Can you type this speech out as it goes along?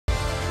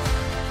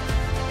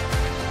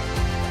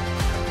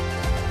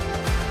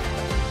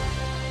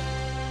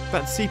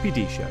That's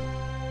CPD Show.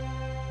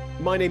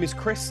 My name is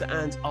Chris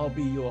and I'll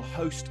be your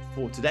host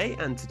for today.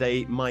 And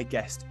today my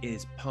guest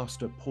is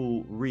Pastor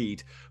Paul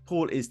Reid.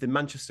 Paul is the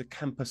Manchester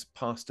campus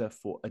pastor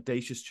for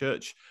Audacious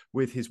Church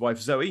with his wife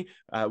Zoe,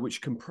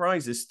 which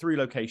comprises 3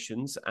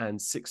 locations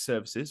and 6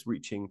 services,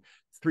 reaching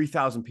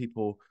 3,000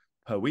 people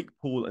per week.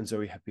 Paul and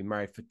Zoe have been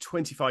married for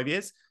 25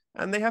 years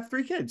and they have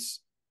 3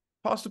 kids.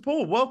 Pastor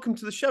Paul, welcome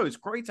to the show. It's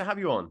great to have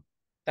you on.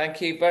 Thank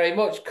you very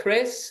much,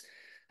 Chris.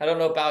 I don't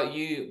know about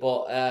you,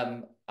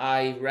 but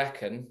I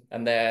reckon,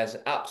 and there's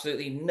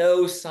absolutely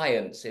no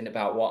science in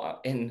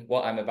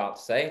what I'm about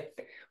to say,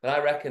 but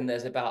I reckon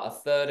there's about a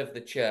third of the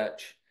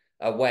church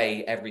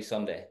away every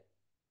Sunday.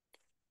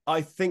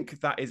 I think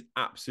that is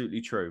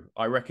absolutely true.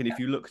 I reckon if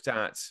you looked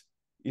at,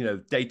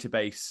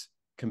 database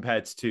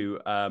compared to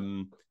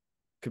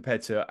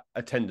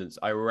attendance,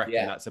 I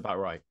reckon that's about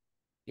right.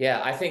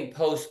 Yeah, I think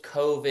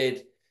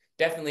post-COVID,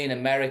 definitely in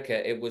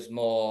America, it was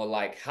more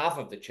like half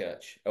of the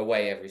church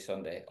away every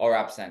Sunday or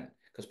absent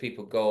because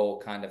people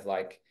go kind of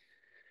like,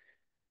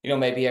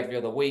 maybe every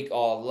other week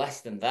or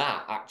less than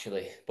that,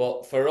 actually.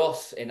 But for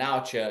us in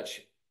our church,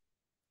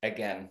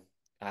 again,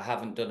 I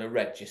haven't done a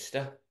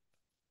register.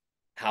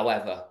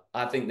 However,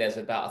 I think there's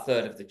about a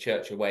third of the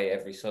church away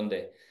every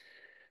Sunday.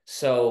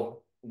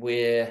 So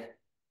we're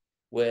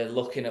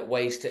looking at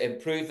ways to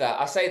improve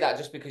that. I say that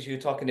just because you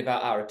were talking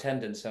about our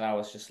attendance, and I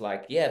was just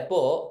like, yeah,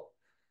 but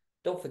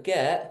don't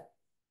forget.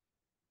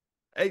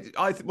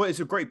 Well, it's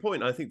a great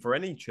point. I think for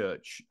any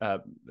church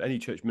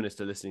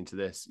minister listening to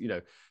this,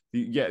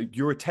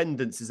 your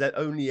attendance is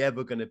only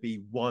ever going to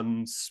be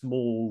one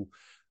small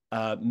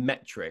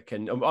metric,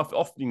 and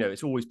often,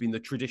 it's always been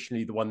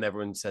traditionally the one that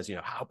everyone says,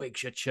 how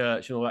big's your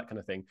church and all that kind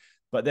of thing.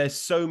 But there's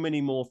so many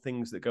more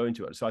things that go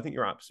into it. So I think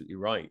you're absolutely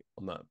right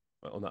on that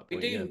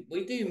point.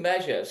 We do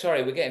measure.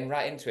 Sorry, we're getting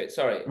right into it.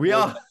 Sorry, We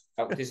are.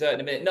 Dessert in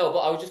a minute. No, but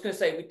I was just going to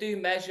say we do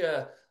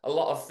measure a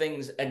lot of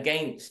things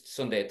against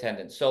Sunday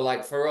attendance. So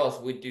like for us,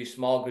 we do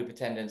small group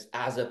attendance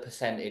as a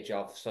percentage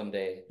of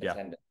Sunday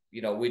attendance.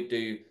 We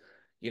do,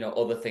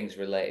 other things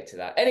related to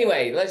that.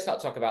 Anyway, let's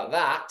not talk about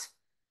that.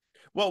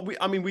 Well,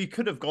 we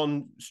could have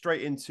gone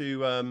straight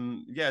into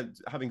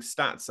having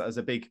stats as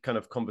a big kind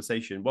of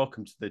conversation.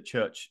 Welcome to the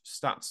Church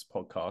Stats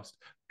podcast,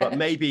 but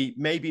maybe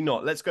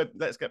not. Let's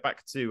get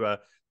back to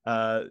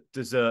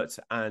dessert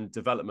and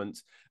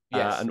development.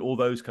 Yes. And all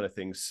those kind of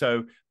things.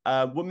 So,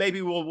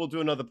 maybe we'll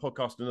do another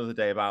podcast another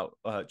day about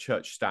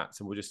church stats,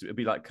 and it'll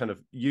be like kind of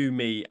you,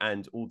 me,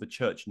 and all the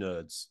church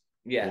nerds.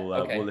 Yeah.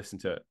 We'll listen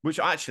to it, which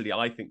actually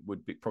I think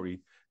would be probably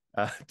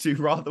do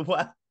rather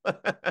well.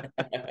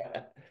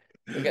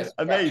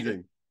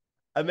 Amazing.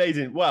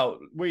 Well,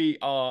 we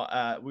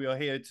are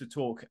here to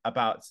talk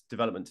about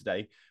development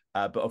today,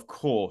 but of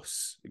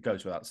course, it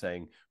goes without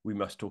saying we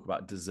must talk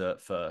about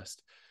dessert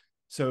first.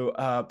 So,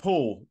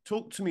 Paul,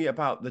 talk to me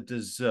about the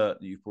dessert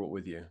that you've brought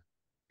with you.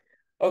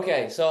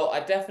 Okay, so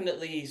I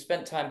definitely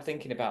spent time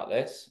thinking about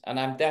this, and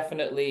I'm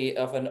definitely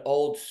of an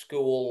old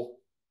school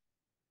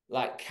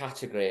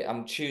category.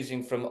 I'm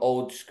choosing from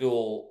old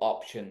school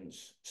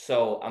options.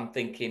 So I'm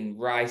thinking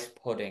rice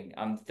pudding.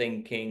 I'm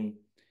thinking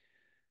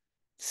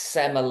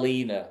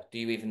semolina. Do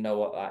you even know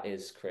what that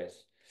is, Chris?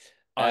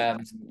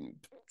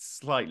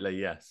 Slightly,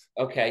 yes.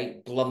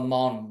 Okay,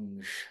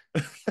 blancmange.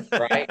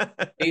 Right?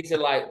 These are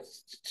like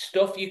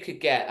stuff you could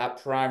get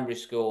at primary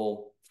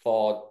school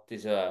for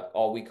dessert,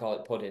 or we call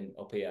it pudding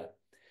up here.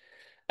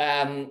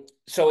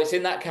 So it's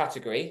in that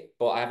category,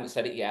 but I haven't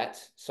said it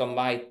yet. So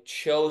my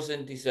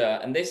chosen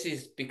dessert, and this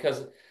is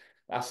because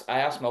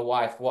I asked my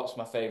wife, what's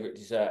my favorite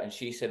dessert? And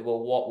she said, well,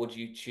 what would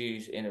you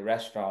choose in a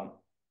restaurant?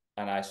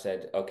 And I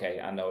said,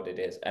 okay, I know what it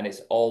is. And it's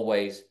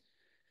always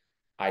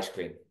ice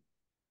cream.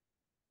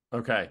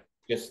 Okay.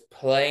 Just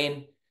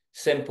plain,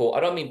 simple.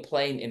 I don't mean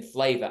plain in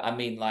flavor. I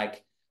mean,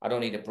 like, I don't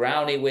need a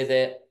brownie with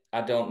it.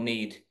 I don't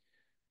need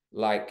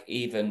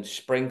even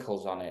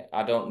sprinkles on it.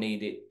 I don't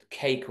need it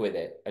cake with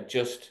it.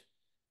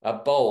 A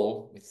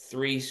bowl with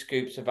 3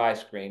 scoops of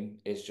ice cream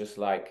is just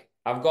like,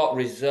 I've got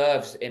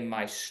reserves in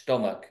my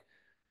stomach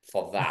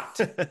for that.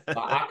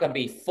 I can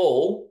be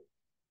full,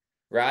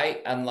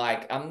 right? And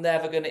I'm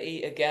never going to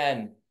eat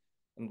again.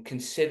 I'm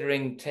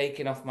considering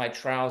taking off my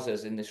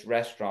trousers in this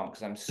restaurant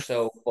because I'm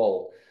so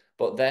full.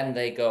 But then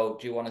they go,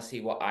 do you want to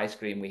see what ice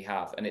cream we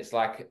have? And it's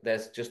like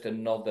there's just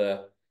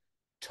another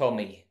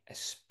tummy,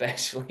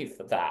 especially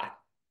for that.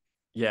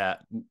 Yeah,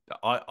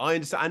 I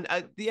understand.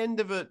 And at the end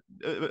of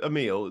a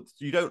meal,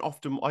 you don't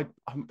often.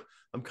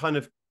 I'm kind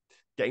of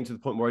getting to the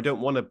point where I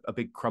don't want a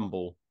big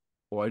crumble,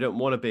 or I don't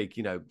want a big,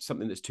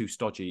 something that's too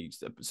stodgy.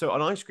 So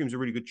an ice cream is a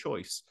really good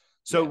choice.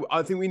 So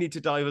I think we need to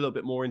dive a little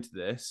bit more into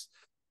this.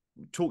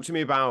 Talk to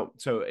me about.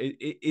 So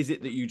is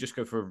it that you just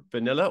go for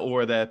vanilla,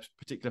 or are there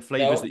particular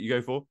flavors that you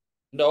go for?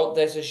 No,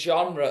 there's a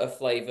genre of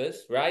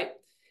flavors, right?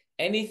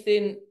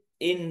 Anything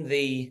in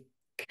the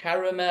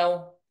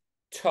caramel,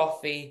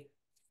 toffee,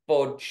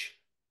 fudge,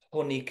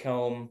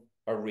 honeycomb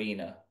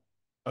arena.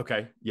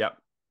 Okay. Yep.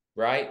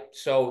 Right?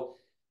 So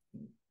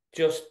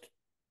just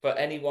for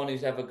anyone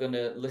who's ever going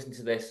to listen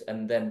to this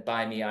and then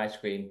buy me ice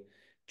cream,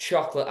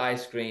 chocolate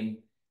ice cream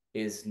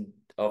is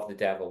of the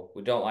devil.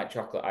 We don't like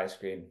chocolate ice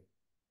cream.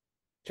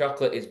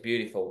 Chocolate is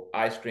beautiful.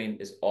 Ice cream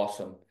is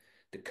awesome.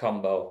 The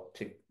combo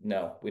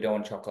no, we don't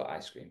want chocolate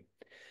ice cream.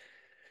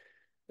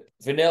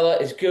 Vanilla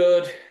is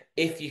good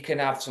if you can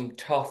have some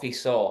toffee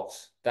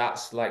sauce.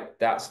 That's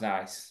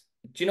nice.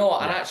 Do you know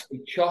what? And Yeah.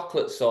 actually,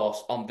 chocolate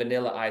sauce on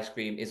vanilla ice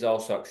cream is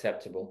also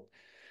acceptable.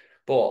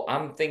 But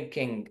I'm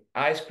thinking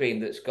ice cream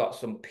that's got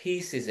some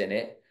pieces in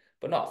it,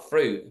 but not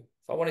fruit.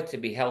 If I wanted to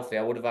be healthy,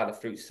 I would have had a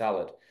fruit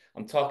salad.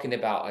 I'm talking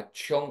about a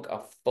chunk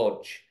of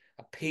fudge,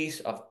 a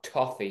piece of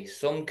toffee,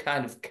 some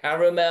kind of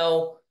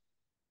caramel.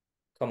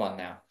 Come on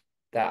now.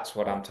 That's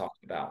what I'm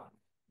talking about.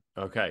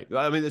 Okay.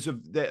 I mean, it's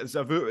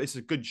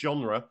a good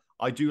genre.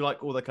 I do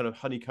like all that kind of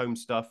honeycomb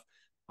stuff.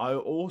 I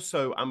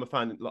also am a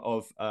fan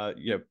of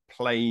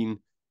plain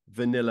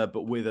vanilla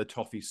but with a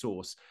toffee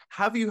sauce.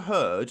 Have you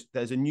heard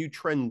there's a new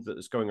trend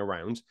that's going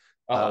around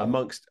Uh-oh.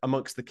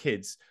 amongst the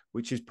kids,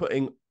 which is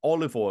putting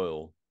olive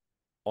oil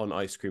on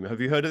ice cream? Have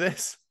you heard of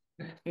this?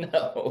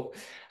 No.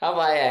 Have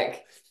I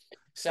heck?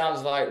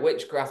 Sounds like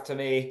witchcraft to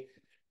me.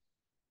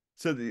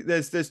 So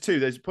there's two.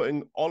 There's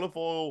putting olive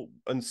oil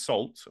and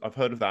salt. I've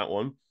heard of that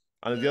one,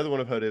 and the other one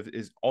I've heard of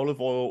is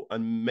olive oil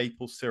and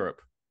maple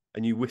syrup,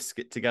 and you whisk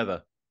it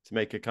together to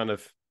make a kind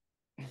of.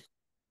 I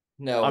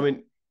No.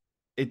 mean,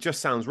 it just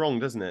sounds wrong,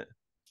 doesn't it?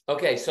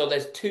 Okay, so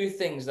there's two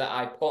things that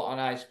I put on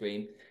ice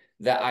cream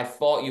that I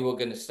thought you were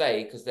going to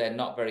say because they're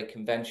not very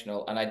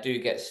conventional, and I do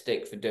get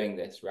stick for doing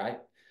this, right?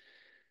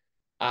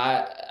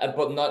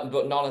 But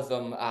none of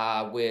them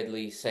are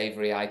weirdly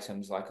savory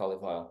items like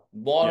olive oil.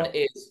 One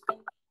Yeah. is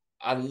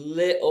a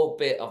little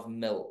bit of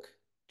milk,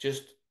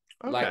 just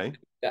like Okay.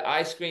 the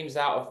ice cream's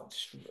out of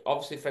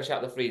obviously fresh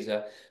out of the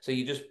freezer. So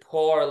you just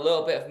pour a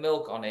little bit of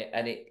milk on it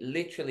and it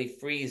literally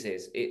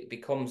freezes. It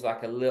becomes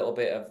like a little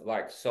bit of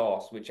like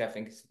sauce, which I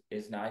think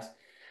is nice.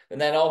 And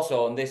then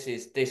also, and this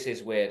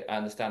is weird, I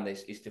understand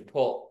this, is to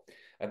put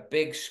a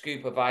big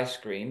scoop of ice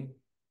cream,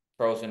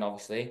 frozen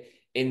obviously,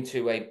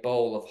 into a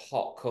bowl of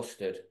hot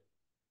custard.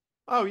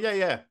 Oh yeah,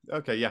 yeah.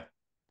 Okay, yeah.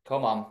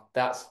 Come on,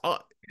 that's I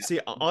see.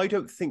 I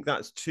don't think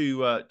that's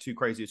too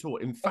crazy at all.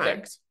 In okay.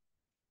 fact,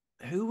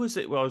 who was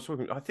it? Well, I was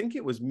talking. I think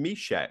it was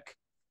Mishek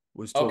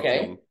was talking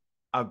Okay.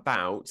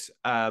 about.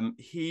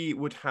 He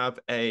would have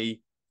a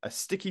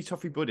sticky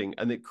toffee pudding,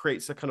 and it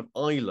creates a kind of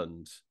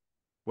island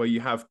where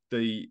you have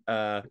the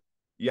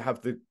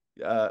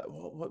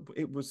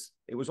it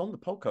was on the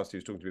podcast he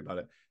was talking to me about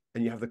it,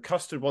 and you have the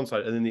custard one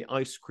side and then the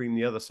ice cream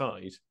the other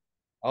side,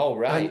 All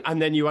and right.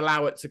 then you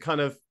allow it to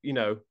kind of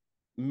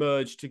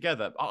merge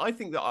together. I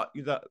think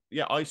that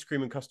yeah, ice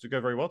cream and custard go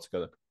very well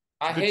together. It's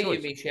a I good hear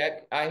you, choice.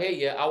 Mishek. I hear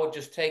you. I would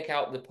just take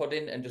out the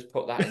pudding and just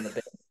put that in the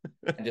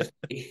bin and just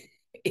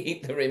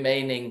eat the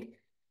remaining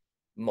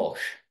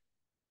mush.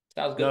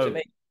 Sounds good to No,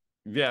 me.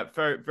 yeah,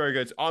 very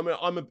good.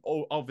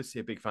 Obviously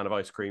a big fan of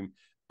ice cream,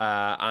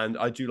 and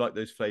I do like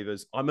those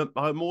flavors.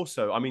 I'm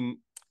also. I mean,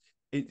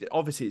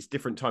 obviously it's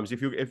different times.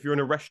 If you're in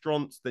a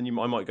restaurant, then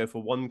I might go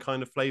for one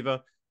kind of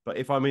flavor. But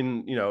if I'm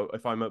in,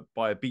 if I'm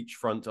by a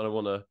beachfront and I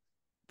want to,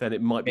 then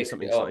it might be Mix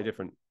something it slightly up.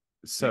 different.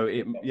 So Mix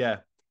it up. yeah.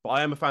 But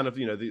I am a fan of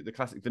the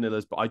classic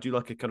vanillas, but I do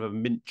like a kind of a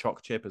mint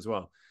choc chip as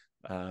well.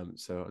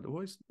 So I'd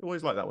always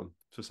like that one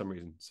for some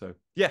reason. So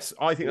yes,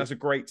 I think that's a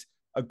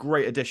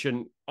great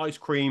addition. Ice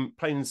cream,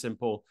 plain and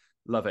simple.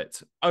 Love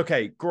it.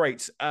 Okay,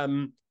 great.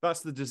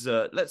 That's the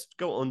dessert. Let's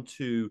go on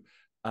to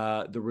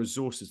the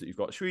resources that you've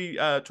got. Should we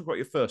talk about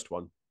your first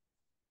one?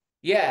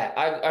 Yeah,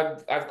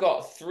 I've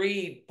got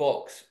three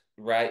books,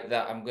 right,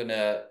 that I'm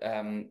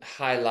gonna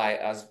highlight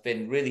as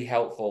been really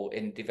helpful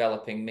in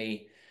developing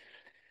me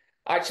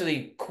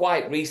actually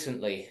quite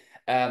recently.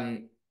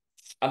 And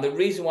the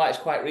reason why it's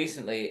quite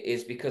recently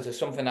is because of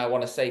something I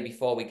want to say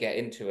before we get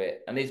into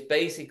it. And it's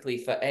basically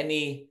for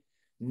any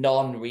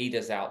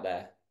non-readers out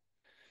there,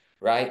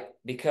 right?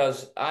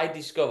 Because I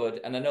discovered,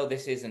 and I know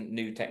this isn't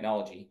new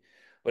technology,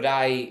 but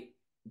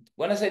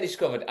when I say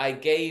discovered, I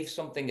gave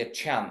something a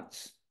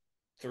chance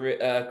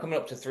coming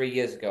up to 3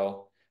 years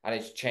ago, and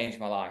it's changed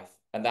my life.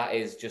 And that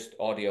is just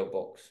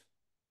audiobooks,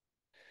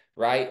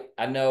 right?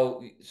 I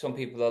know some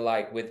people are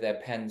like with their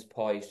pens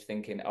poised,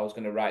 thinking I was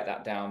going to write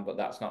that down, but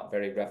that's not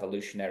very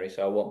revolutionary,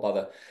 so I won't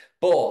bother.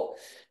 But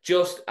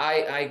just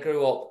I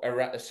grew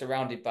up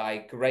surrounded by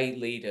great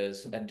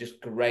leaders and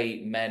just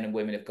great men and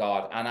women of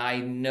God, and I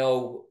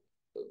know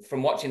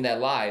from watching their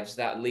lives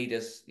that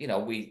leaders,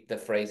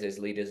 the phrase is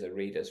leaders are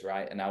readers,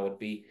 right? And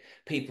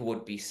people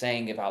would be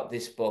saying about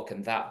this book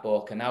and that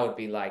book, and I would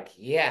be like,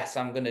 yes,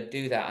 I'm going to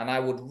do that, and I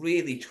would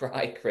really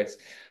try, Chris,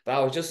 but I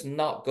was just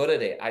not good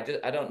at it.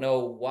 I don't know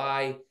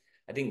why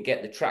I didn't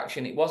get the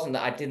traction. It wasn't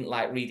that I didn't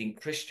like reading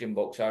Christian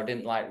books or I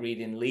didn't like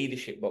reading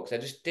leadership books. I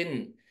just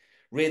didn't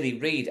really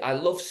read. I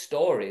love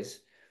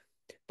stories,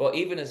 but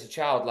even as a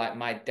child, like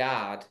my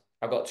dad,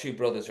 I've got two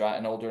brothers, right?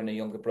 An older and a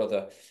younger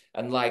brother.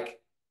 And like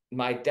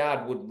my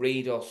dad would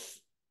read us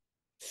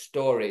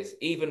stories,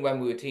 even when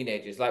we were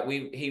teenagers. Like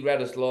he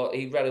read us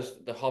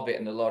The Hobbit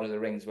and The Lord of the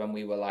Rings when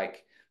we were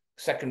like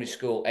secondary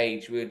school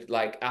age. We would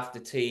like after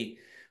tea,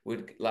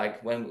 we'd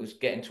like, when it was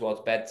getting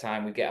towards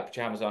bedtime, we'd get our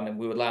pajamas on and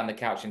we would lie on the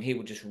couch and he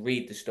would just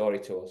read the story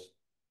to us.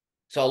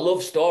 So I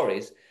love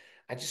stories.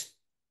 I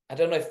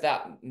don't know if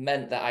that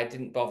meant that I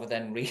didn't bother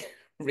then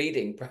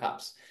reading,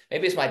 perhaps.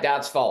 Maybe it's my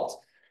dad's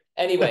fault.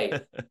 Anyway,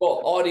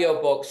 but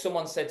audiobooks,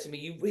 someone said to me,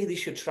 you really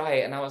should try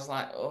it. And I was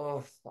like,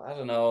 oh, I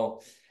don't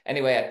know.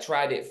 Anyway, I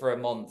tried it for a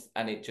month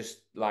and it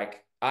just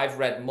like, I've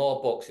read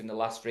more books in the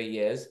last 3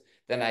 years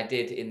than I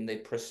did in the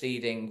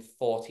preceding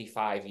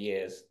 45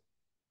 years.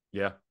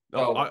 Yeah.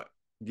 Oh, So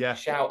yeah.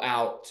 shout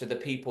out to the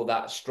people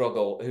that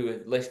struggle who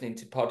are listening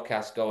to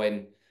podcasts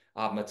going,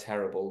 I'm a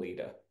terrible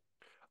leader.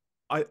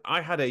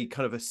 I had a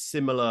kind of a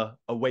similar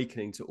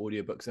awakening to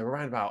audiobooks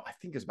around about, I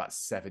think it was about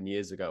 7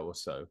 years ago or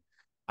so.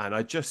 And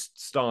I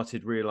just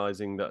started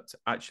realizing that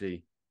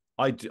actually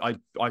I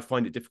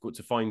find it difficult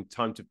to find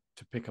time to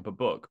pick up a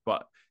book.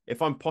 But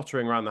if I'm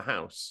pottering around the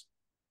house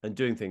and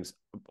doing things,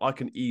 I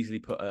can easily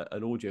put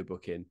an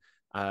audiobook in.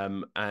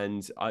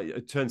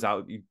 It turns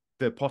out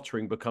the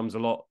pottering becomes a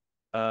lot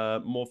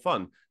more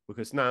fun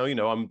because now,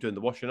 I'm doing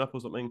the washing up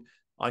or something.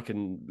 I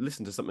can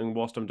listen to something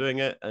whilst I'm doing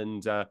it,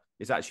 and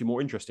it's actually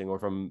more interesting. Or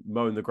if I'm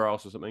mowing the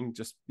grass or something,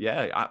 just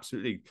yeah,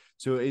 absolutely.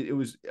 So it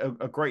was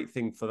a great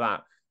thing for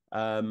that.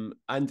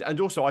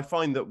 And also I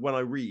find that when I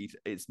read,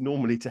 it's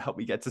normally to help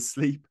me get to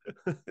sleep.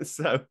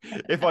 So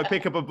if I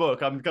pick up a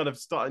book, I'm kind of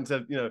starting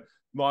to,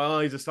 my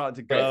eyes are starting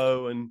to Great.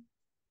 go, and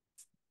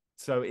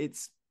so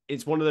it's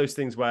one of those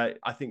things where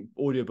I think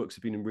audiobooks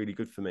have been really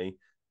good for me.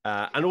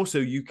 And also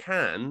you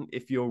can,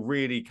 if you're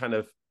really kind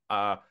of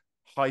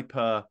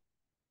hyper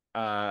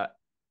uh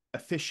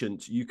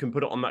efficient, you can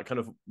put it on that kind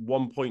of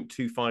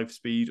 1.25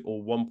 speed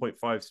or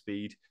 1.5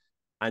 speed,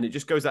 and it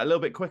just goes that a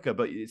little bit quicker,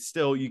 but it's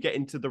still, you get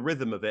into the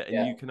rhythm of it and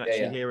Yeah, you can yeah,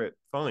 actually yeah. hear it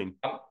fine.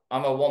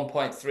 I'm a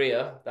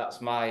 1.3er.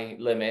 That's my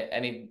limit.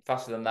 Any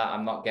faster than that,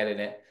 I'm not getting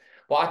it.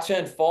 But I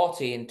turned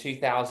 40 in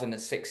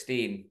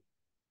 2016,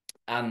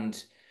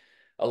 and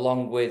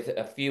along with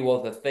a few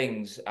other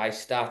things, I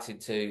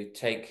started to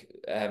take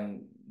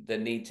the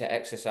need to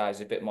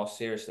exercise a bit more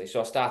seriously. So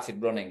I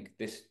started running.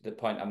 The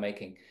point I'm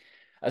making,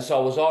 and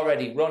so I was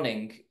already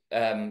running.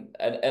 And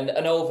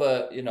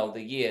over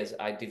the years,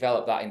 I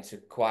developed that into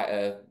quite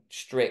a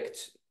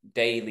strict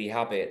daily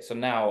habit. So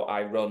now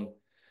I run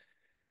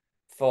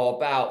for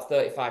about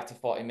 35 to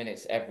 40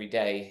 minutes every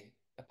day,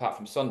 apart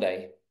from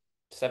Sunday,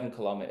 7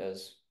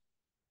 kilometers.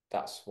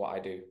 That's what I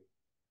do.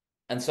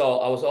 And so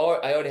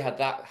I already had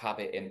that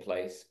habit in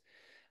place.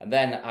 And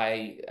then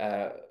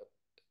I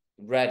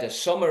read a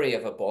summary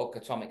of a book,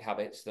 Atomic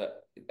Habits,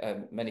 that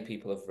many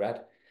people have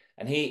read.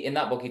 And in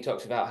that book, he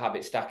talks about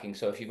habit stacking.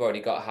 So if you've already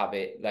got a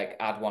habit, like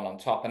add one on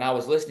top. And I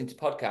was listening to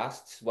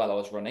podcasts while I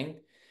was running.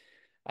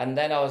 And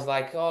then I was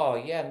like, oh,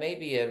 yeah,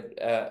 maybe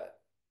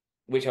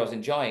which I was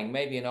enjoying,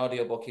 maybe an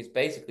audiobook is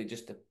basically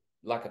just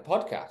like a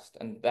podcast.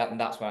 And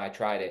that's when I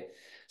tried it.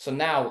 So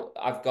now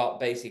I've got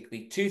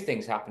basically two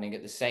things happening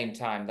at the same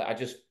time that I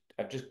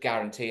just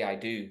guarantee I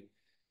do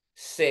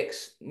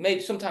six,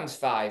 maybe sometimes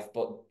five,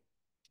 but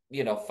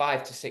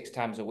 5 to 6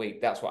 times a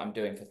week. That's what I'm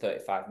doing for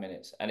 35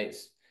 minutes. And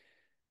it's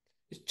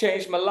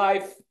changed my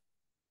life.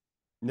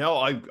 No,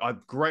 I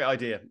great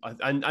idea.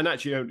 And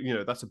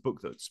actually, that's a book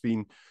that's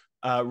been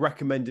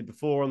recommended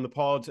before on the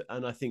pod,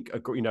 and I think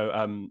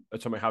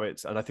Atomic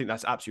Habits, and I think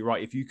that's absolutely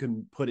right. If you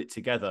can put it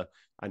together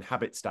and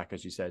habit stack,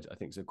 as you said, I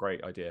think it's a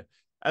great idea.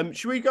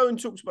 Should we go and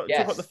talk about the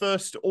Yes.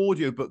 first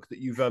audiobook that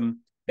you've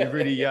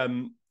really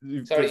Sorry,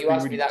 that's you been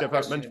asked me really that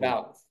question developmental?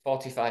 about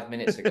 45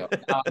 minutes ago.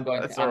 Now I'm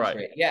going That's to all answer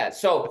right. it. Yeah.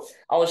 So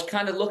I was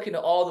kind of looking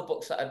at all the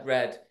books that I'd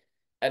read,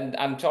 and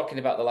I'm talking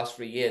about the last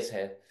 3 years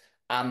here.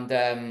 And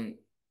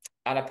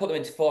I put them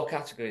into four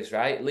categories,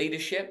 right?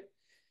 Leadership,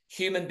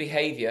 human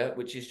behavior,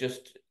 which is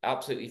just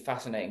absolutely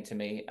fascinating to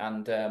me.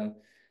 And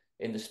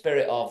in the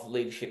spirit of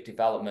leadership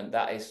development,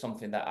 that is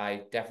something that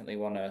I definitely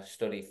want to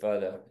study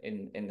further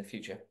in the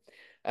future.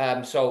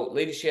 So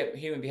leadership,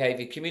 human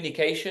behavior,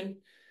 communication.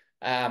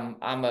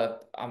 I'm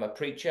a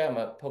preacher. I'm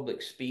a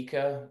public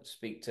speaker.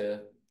 Speak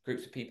to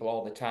groups of people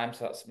all the time.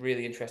 So that's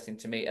really interesting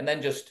to me. And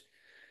then just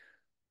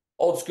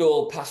old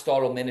school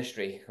pastoral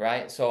ministry,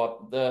 right?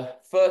 So the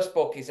first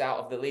book is out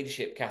of the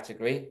leadership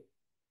category,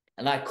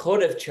 and I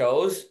could have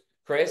chose,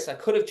 Chris,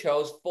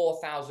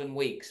 4,000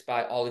 Weeks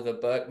by Oliver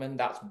Burkeman.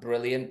 That's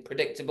brilliant.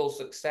 Predictable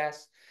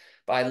Success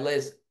by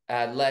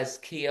Les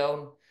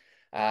Keown.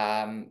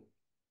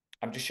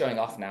 I'm just showing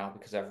off now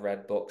because I've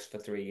read books for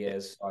 3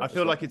 years. So I I just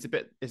feel want like it's a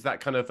bit, is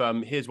that kind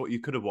of here's what you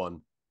could have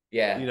won.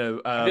 Yeah.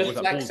 I'm Was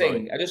just that Bullseye?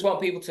 flexing. I just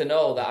want people to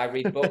know that I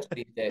read books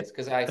these days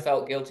because I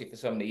felt guilty for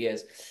so many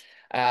years.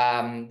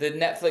 The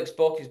Netflix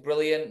book is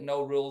brilliant.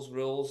 No Rules,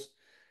 Rules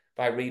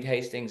by Reed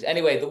Hastings.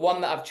 Anyway, the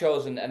one that I've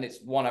chosen, and it's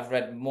one I've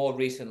read more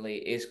recently,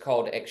 is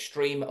called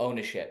Extreme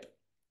Ownership.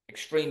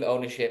 Extreme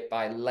Ownership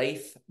by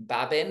Leif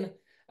Babin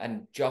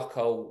and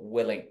Jocko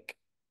Willink.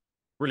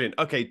 Brilliant.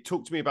 Okay,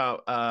 talk to me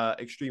about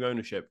extreme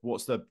ownership.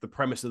 What's the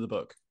premise of the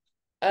book?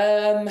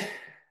 Um,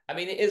 I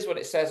mean, it is what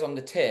it says on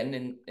the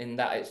tin in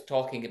that it's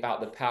talking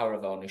about the power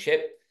of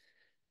ownership.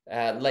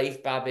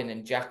 Leif Babin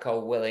and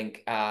Jocko Willink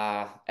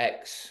are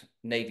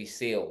ex-Navy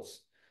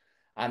SEALs.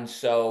 And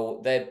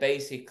so they're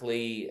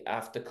basically,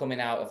 after coming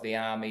out of the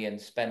army and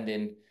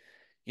spending,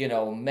 you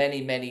know,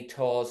 many, many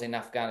tours in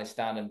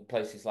Afghanistan and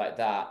places like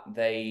that,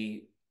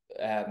 they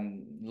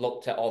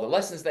looked at all the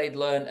lessons they'd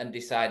learned and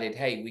decided,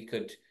 hey, we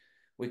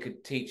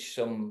could teach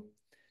some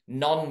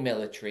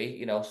non-military,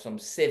 you know, some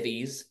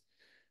civvies,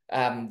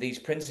 these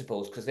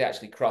principles, because they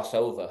actually cross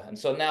over. And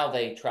so now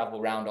they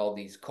travel around all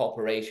these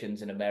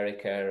corporations in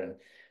America and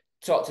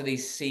talk to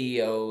these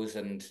CEOs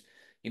and,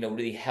 you know,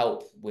 really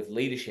help with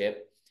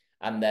leadership.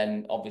 And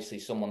then obviously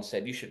someone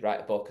said you should write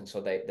a book, and so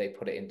they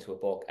put it into a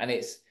book. And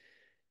it's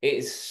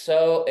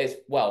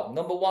well,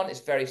 number one,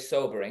 it's very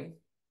sobering,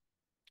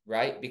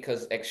 right?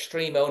 Because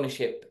extreme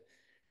ownership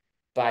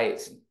by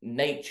its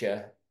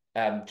nature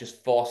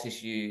just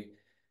forces you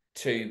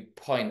to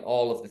point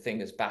all of the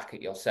fingers back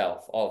at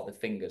yourself, all of the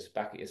fingers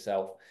back at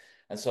yourself.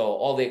 And so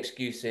all the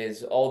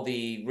excuses, all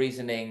the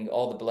reasoning,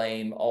 all the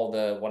blame, all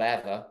the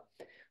whatever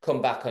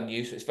come back on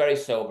you. So it's very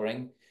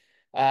sobering.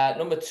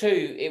 Number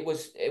two, it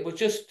was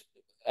just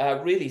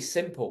really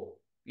simple.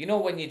 You know,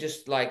 when you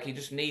just like, you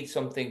just need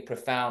something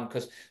profound,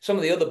 because some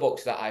of the other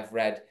books that I've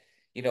read,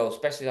 you know,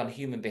 especially on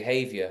human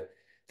behavior,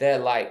 they're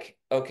like,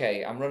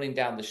 okay, I'm running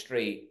down the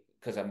street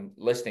because I'm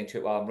listening to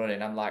it while I'm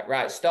running. I'm like,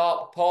 right,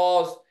 stop,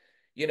 pause,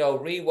 you know,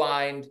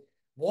 rewind.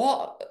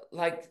 What?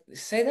 Like,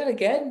 say that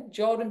again,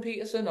 Jordan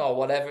Peterson or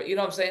whatever. You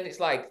know what I'm saying? It's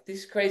like, this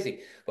is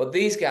crazy. But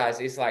these guys,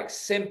 it's like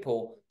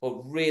simple,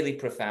 but really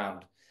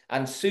profound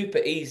and super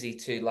easy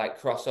to like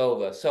cross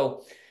over.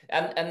 So,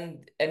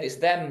 and it's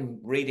them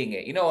reading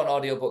it. You know, on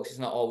audiobooks, it's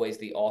not always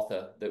the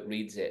author that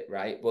reads it,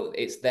 right? But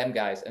it's them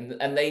guys,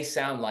 and they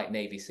sound like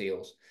Navy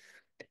SEALs.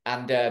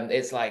 And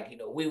it's like, you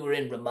know, we were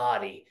in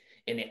Ramadi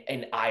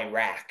in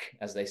Iraq,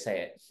 as they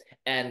say it.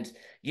 And,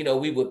 you know,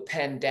 we were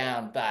penned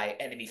down by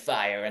enemy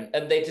fire.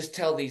 And they just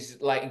tell these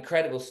like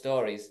incredible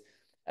stories.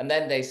 And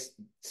then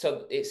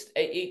so it's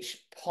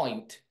each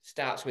point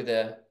starts with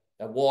a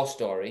war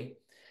story,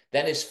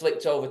 then is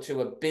flipped over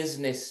to a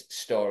business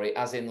story,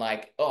 as in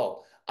like,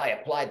 oh, I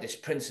applied this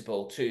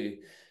principle to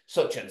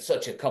such and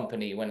such a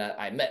company when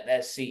I met their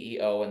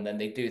CEO, and then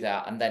they do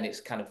that. And then it's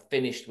kind of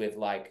finished with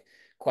like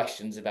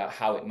questions about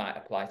how it might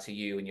apply to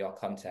you in your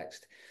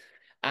context.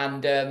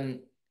 And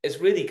it's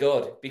really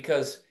good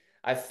because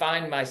I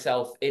find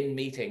myself in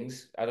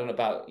meetings. I don't know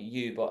about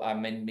you, but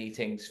I'm in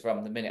meetings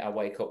from the minute I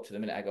wake up to the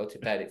minute I go to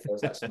bed. It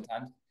feels like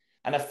sometimes.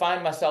 And I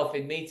find myself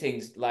in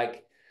meetings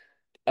like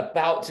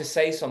about to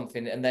say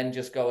something and then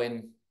just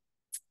going,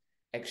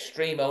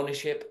 extreme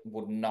ownership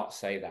would not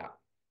say that.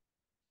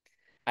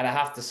 And I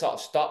have to sort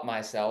of stop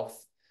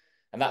myself.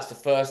 And that's the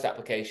first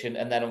application.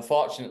 And then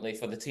unfortunately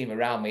for the team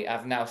around me,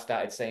 I've now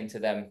started saying to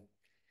them,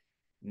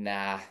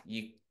 nah,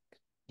 you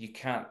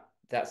can't,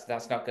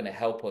 that's not going to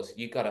help us.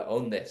 You got to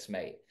own this,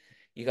 mate.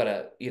 You got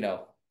to, you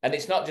know, and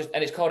it's not just,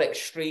 and it's called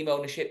extreme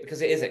ownership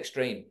because it is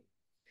extreme.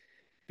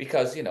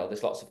 Because, you know,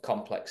 there's lots of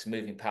complex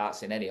moving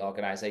parts in any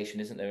organization,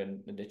 isn't there?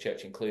 And the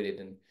church included.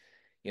 And,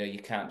 you know, you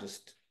can't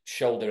just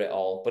shoulder it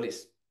all. But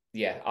it's,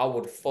 yeah, I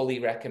would fully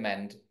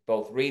recommend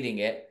both reading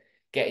it,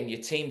 getting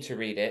your team to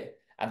read it,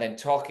 and then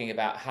talking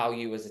about how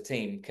you as a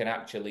team can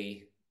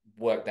actually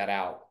work that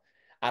out.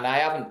 And I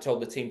haven't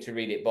told the team to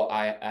read it, but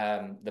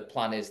the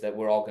plan is that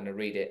we're all going to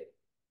read it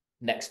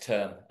next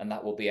term, and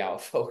that will be our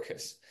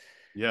focus.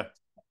 Yeah.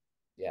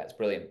 Yeah, it's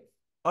brilliant.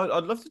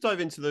 I'd love to dive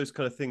into those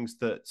kind of things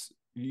that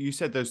you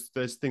said.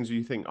 There's things where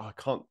you think,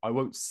 oh, I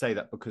won't say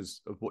that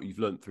because of what you've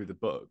learned through the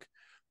book.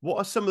 What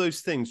are some of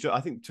those things?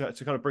 I think to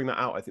kind of bring that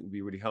out, I think would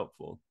be really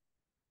helpful.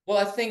 Well,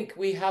 I think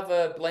we have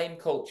a blame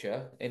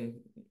culture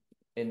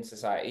in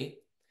society,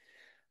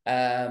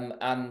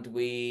 and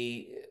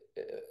we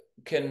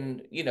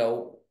can, you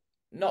know,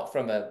 not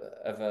from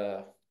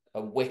a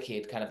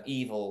wicked kind of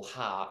evil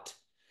heart,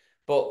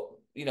 but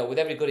you know, with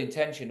every good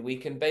intention, we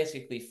can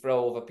basically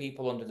throw other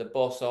people under the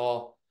bus,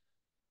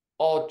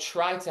 or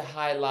try to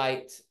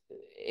highlight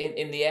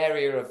in the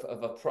area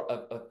of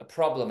a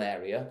problem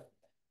area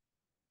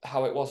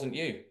how it wasn't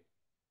you,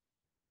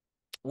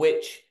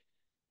 which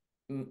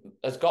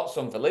has got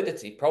some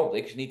validity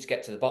probably, because you need to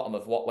get to the bottom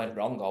of what went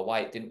wrong or why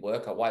it didn't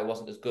work or why it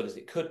wasn't as good as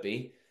it could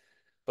be.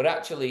 But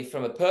actually,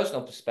 from a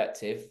personal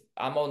perspective,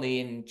 I'm only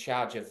in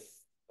charge of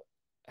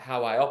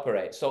how I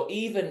operate. So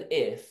even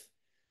if,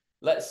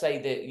 let's say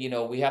that, you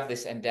know, we have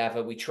this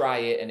endeavor, we try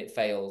it and it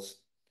fails,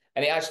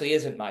 and it actually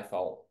isn't my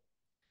fault.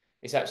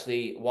 It's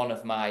actually one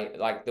of my,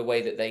 like the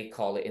way that they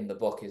call it in the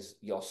book is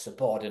your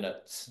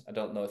subordinates. I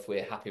don't know if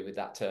we're happy with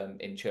that term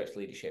in church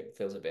leadership. It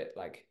feels a bit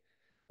like,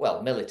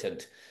 well,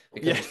 militant,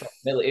 because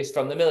Yeah. it's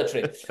from the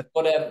military.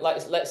 But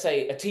like, let's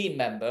say a team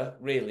member,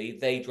 really,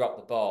 they drop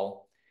the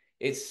ball.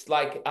 It's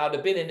like I'd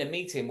have been in a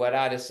meeting where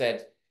I'd have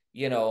said,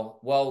 you know,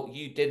 well,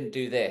 you didn't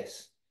do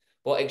this.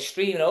 But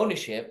extreme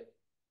ownership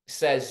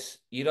says,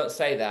 you don't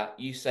say that.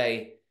 You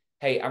say,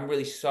 hey, I'm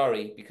really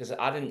sorry because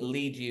I didn't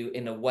lead you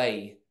in a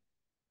way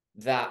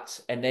that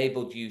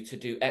enabled you to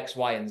do X,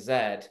 Y, and Z.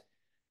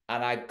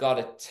 And I got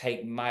to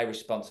take my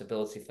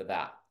responsibility for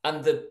that.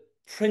 And the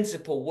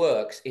principle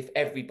works if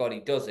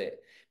everybody does it,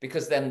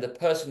 because then the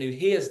person who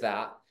hears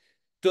that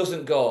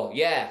doesn't go,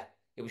 yeah,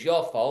 it was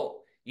your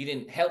fault. You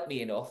didn't help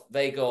me enough.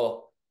 They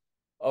go,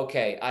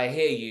 okay, I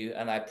hear you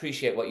and I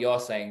appreciate what you're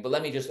saying, but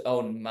let me just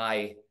own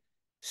my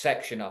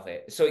section of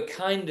it. So it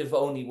kind of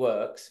only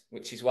works,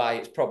 which is why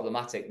it's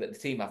problematic that the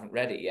team haven't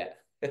read it yet.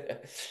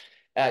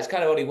 It's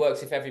kind of only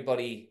works if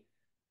everybody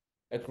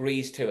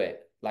agrees to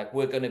it. Like,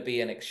 we're going to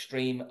be an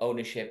extreme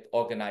ownership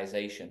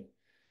organization.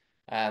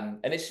 And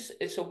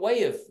it's a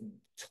way of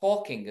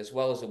talking as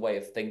well as a way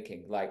of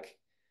thinking. Like,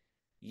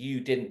 you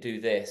didn't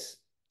do this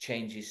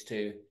changes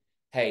to,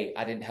 hey,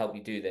 I didn't help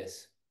you do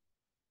this.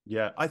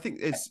 Yeah, I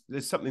think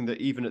there's something that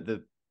even at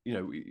the, you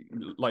know,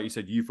 like you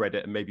said, you've read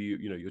it and maybe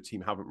you know your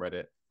team haven't read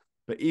it,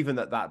 but even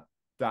at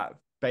that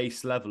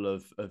base level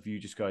of you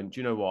just going, do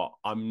you know what,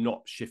 I'm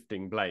not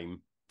shifting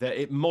blame, that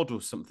it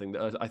models something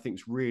that I think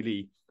is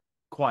really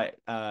quite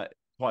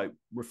quite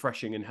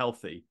refreshing and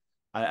healthy.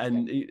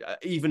 And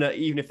even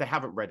if they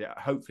haven't read it,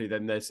 hopefully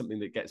then there's something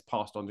that gets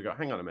passed on to go,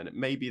 hang on a minute,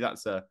 maybe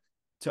that's to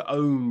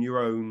own your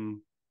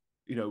own,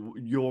 you know,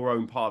 your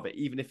own part of it,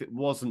 even if it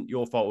wasn't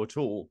your fault at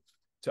all,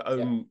 to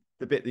own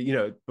the bit that, you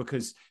know,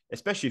 because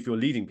especially if you're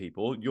leading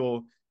people,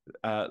 you're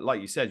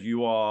like you said,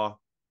 you're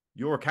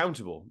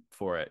accountable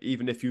for it,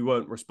 even if you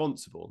weren't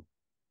responsible.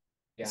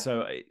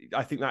 So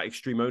I think that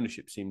extreme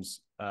ownership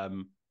seems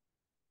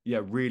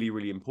really,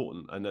 really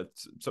important, and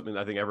that's something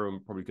that I think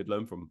everyone probably could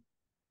learn from.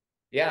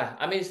 Yeah,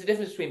 I mean, it's the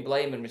difference between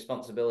blame and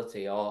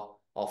responsibility, or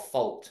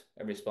fault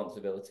and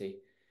responsibility.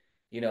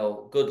 You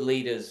know, good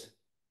leaders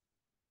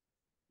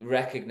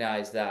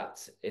recognize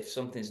that if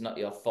something's not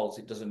your fault,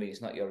 it doesn't mean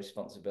it's not your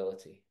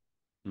responsibility.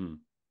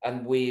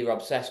 And we're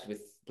obsessed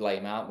with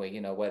blame, aren't we?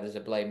 You know, where there's a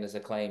blame, there's a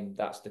claim.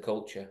 That's the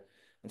culture.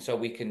 And so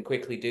we can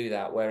quickly do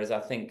that. Whereas I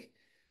think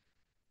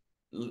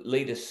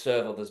leaders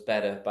serve others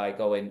better by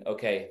going,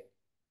 okay,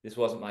 this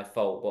wasn't my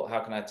fault, but how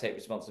can I take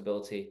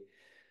responsibility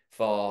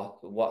for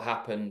what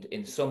happened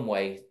in some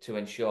way to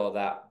ensure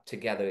that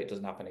together it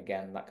doesn't happen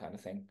again, that kind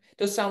of thing. It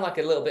does sound like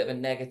a little bit of a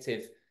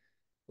negative,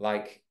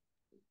 like,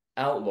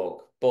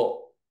 outlook, but,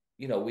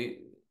 you know,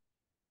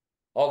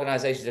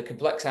 organizations are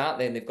complex, aren't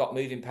they? And they've got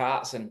moving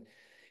parts and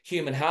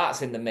human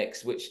hearts in the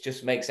mix, which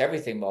just makes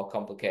everything more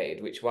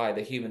complicated, which why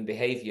the human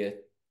behavior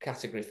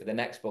category for the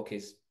next book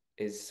is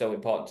so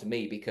important to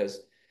me,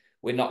 because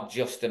we're not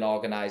just an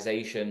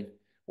organization,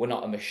 we're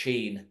not a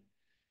machine.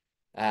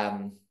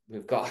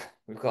 We've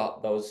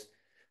got those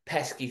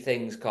pesky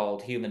things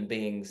called human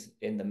beings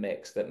in the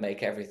mix that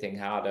make everything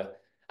harder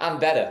and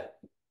better.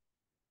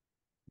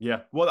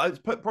 Yeah, well,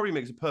 that probably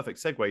makes a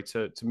perfect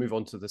segue to move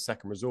on to the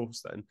second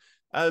resource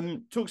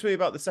then. Talk to me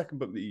about the second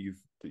book that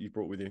you've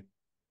brought with you.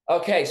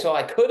 Okay, so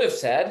I could have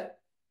said,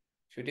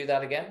 should we do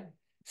that again?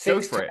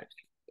 Go for it.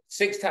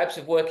 Six Types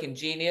of Working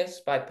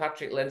Genius by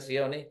Patrick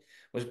Lencioni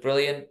was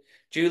brilliant.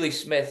 Julie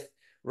Smith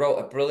wrote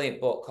a brilliant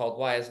book called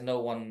Why Has No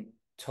One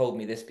Told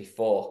Me This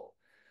Before,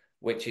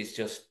 which is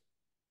just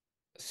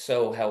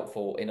so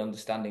helpful in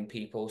understanding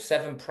people.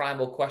 7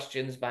 Primal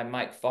Questions by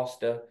Mike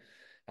Foster,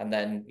 and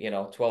then, you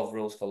know, 12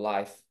 Rules for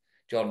Life,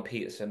 Jordan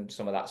Peterson.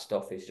 Some of that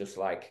stuff is just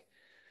like,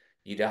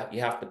 you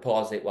have to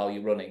pause it while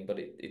you're running, but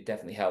it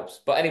definitely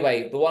helps. But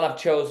anyway, the one I've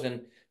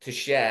chosen to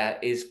share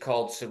is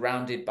called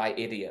Surrounded by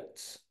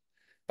Idiots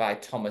by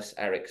Thomas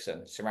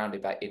Erickson.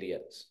 Surrounded by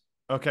Idiots.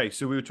 Okay,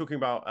 so we were talking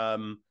about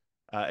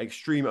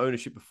extreme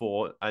ownership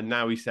before, and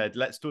now we said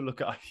let's still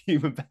look at our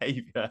human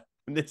behavior.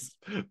 And this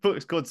book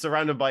is called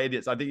Surrounded by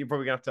Idiots. I think you're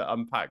probably gonna have to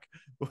unpack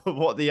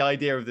what the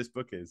idea of this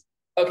book is.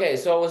 Okay,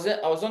 so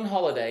I was on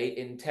holiday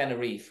in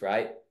Tenerife,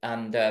 right?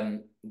 And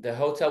the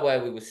hotel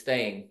where we were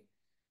staying,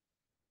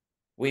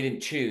 we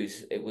didn't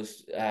choose. It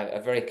was a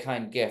very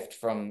kind gift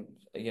from,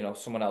 you know,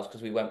 someone else,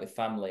 because we went with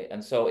family.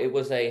 And so it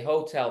was a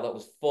hotel that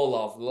was full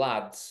of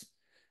lads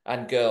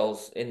and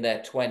girls in their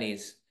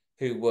 20s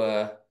who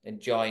were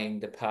enjoying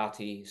the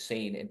party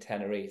scene in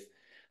Tenerife.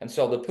 And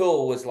so the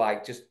pool was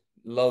like just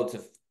loads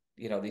of,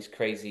 you know, these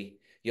crazy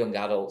young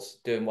adults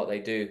doing what they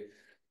do.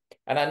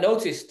 And I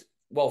noticed,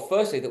 well,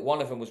 firstly, that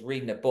one of them was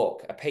reading a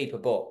book, a paper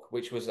book,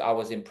 which I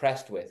was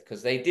impressed with,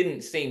 because they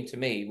didn't seem to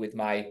me, with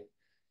my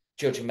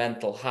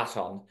judgmental hat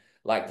on,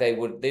 like they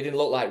didn't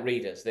look like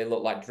readers, they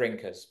looked like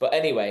drinkers. But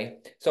anyway,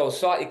 so I was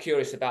slightly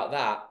curious about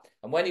that.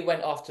 And when he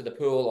went off to the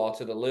pool or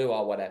to the loo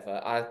or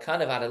whatever, I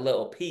kind of had a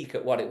little peek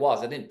at what it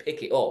was. I didn't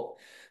pick it up,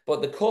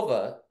 but the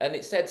cover, and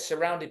it said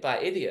Surrounded by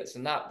Idiots,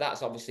 and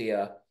that's obviously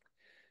a,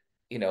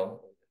 you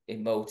know,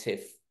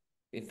 emotive,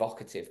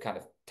 evocative kind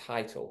of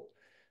title.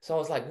 So I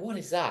was like, what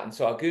is that? And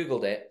so I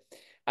Googled it,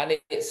 and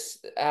it's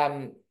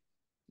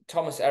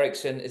Thomas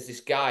Erickson is this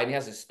guy, and he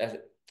has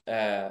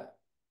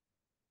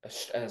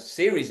a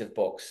series of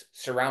books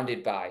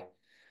surrounded by,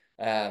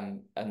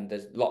 and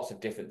there's lots of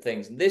different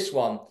things. And this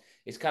one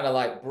is kind of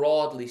like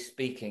broadly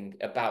speaking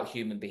about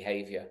human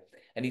behavior.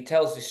 And he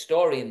tells this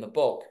story in the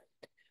book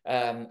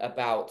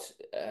about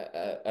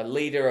a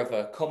leader of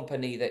a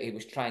company that he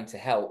was trying to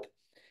help.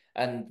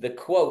 And the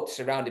quote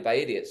 "Surrounded by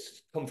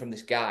Idiots" come from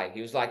this guy.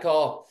 He was like,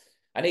 "Oh,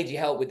 I need your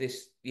help with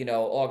this, you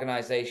know,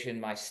 organization.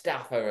 My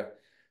staff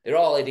they're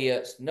all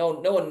idiots. No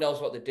one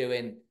knows what they're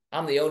doing.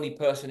 I'm the only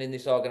person in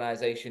this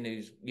organization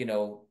who's, you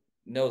know,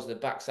 knows the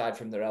backside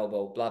from their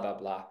elbow, blah, blah,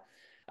 blah.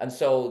 And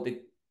so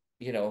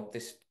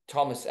this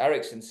Thomas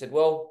Erickson said,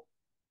 well,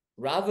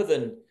 rather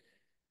than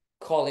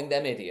calling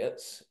them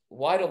idiots,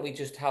 why don't we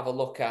just have a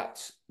look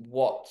at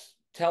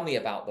tell me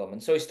about them?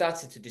 And so he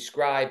started to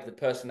describe the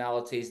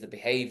personalities, the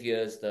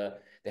behaviors, the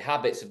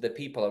habits of the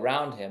people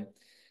around him.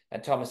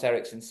 And Thomas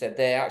Erickson said,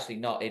 they're actually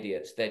not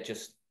idiots. They're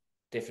just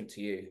different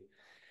to you.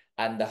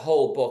 And the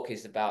whole book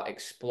is about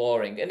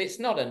exploring, and it's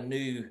not a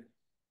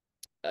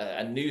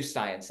new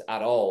science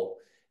at all.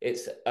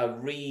 It's a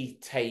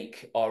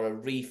retake or a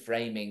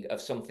reframing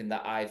of something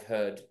that I've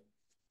heard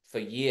for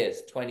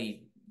years,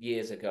 20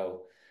 years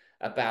ago,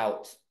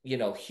 about,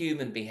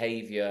 human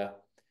behavior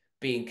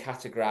being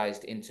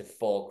categorized into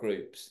 4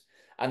 groups.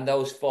 And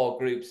those 4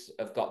 groups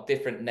have got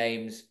different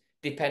names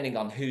depending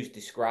on who's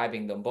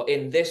describing them. But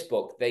in this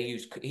book,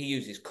 he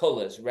uses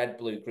colors, red,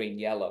 blue, green,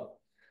 yellow,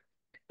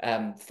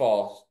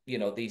 for,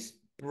 these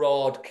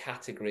broad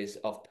categories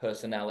of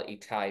personality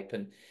type,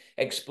 and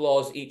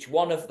explores each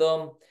one of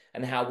them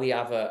and how we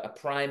have a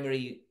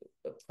primary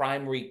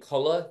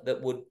color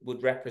that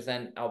would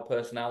represent our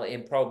personality,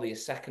 and probably a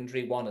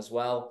secondary one as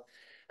well.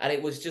 And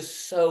it was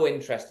just so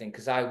interesting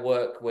because I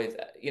work with,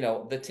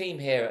 the team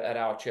here at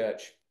our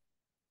church.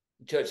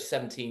 Church is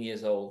 17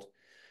 years old,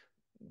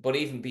 but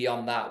even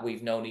beyond that,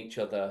 we've known each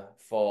other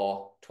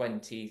for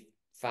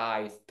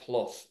 25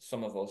 plus,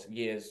 some of us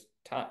years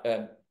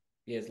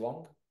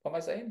long. What am I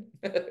saying?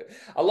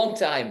 A long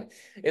time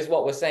is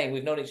what we're saying.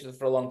 We've known each other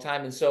for a long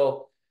time. And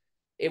so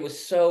it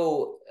was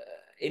so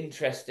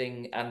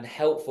interesting and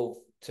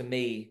helpful to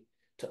me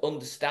to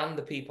understand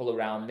the people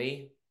around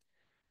me,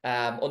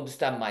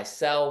 understand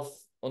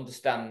myself,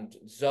 understand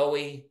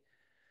Zoe,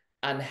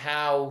 and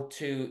how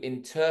to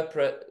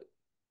interpret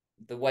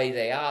the way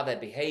they are, their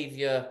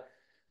behavior,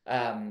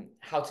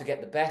 how to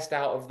get the best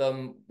out of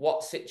them,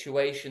 what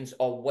situations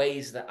or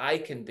ways that I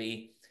can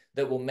be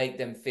that will make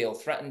them feel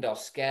threatened or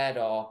scared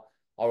or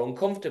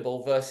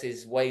uncomfortable,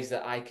 versus ways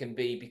that I can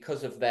be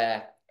because of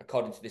their,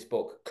 according to this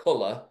book,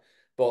 color.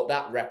 But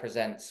that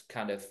represents,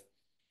 kind of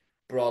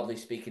broadly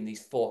speaking,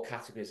 these 4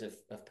 categories of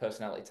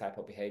personality type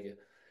or behavior.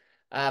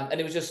 And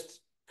it was just,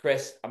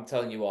 Chris, I'm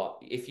telling you what,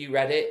 if you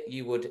read it,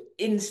 you would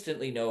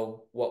instantly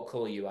know what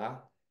color you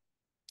are.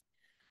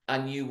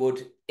 And you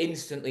would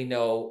instantly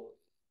know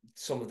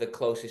some of the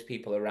closest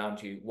people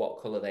around you, what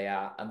color they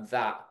are. And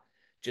that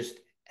just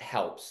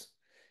helps.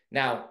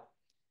 Now,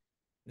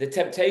 the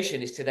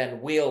temptation is to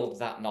then wield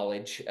that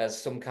knowledge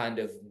as some kind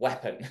of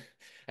weapon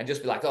and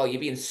just be like, oh, you're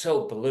being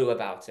so blue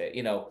about it,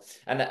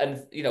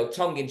 and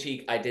tongue in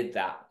cheek, I did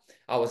that.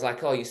 I was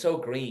like, oh, you're so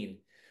green.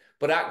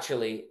 But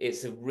actually,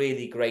 it's a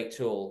really great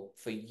tool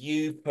for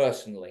you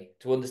personally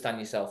to understand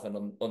yourself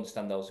and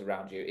understand those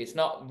around you. It's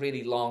not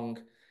really long,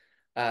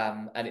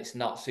 and it's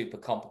not super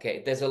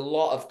complicated. There's a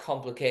lot of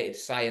complicated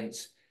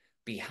science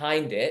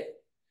behind it,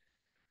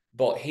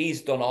 but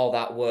he's done all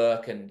that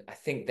work, and I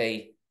think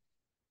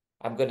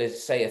I'm going to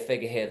say a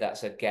figure here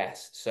that's a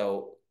guess,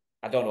 so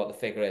I don't know what the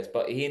figure is,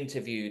 but he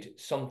interviewed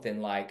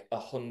something like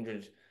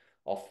 100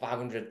 or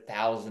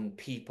 500,000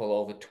 people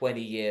over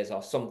 20 years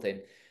or something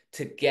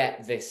to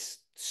get this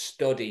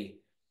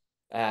study,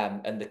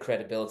 and the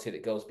credibility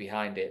that goes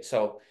behind it.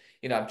 So,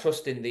 I'm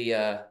trusting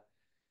the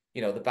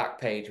back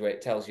page where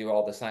it tells you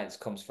all the science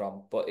comes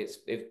from, but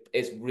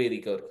it's really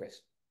good,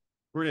 Chris.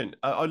 Brilliant.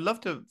 I'd love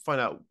to find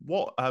out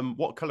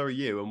what color are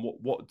you, and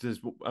what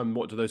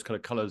do those kind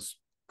of colors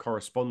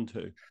correspond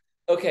to?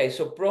 Okay,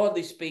 so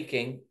broadly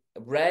speaking,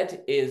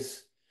 red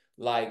is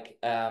like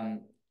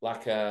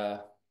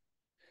a,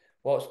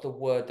 what's the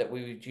word that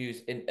we would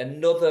use in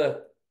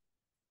another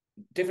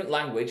different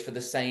language for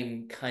the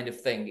same kind of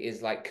thing,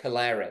 is like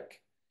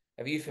choleric.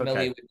 Are you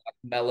familiar Okay. with like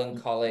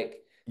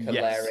melancholic, Yes.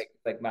 choleric,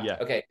 phlegmatic?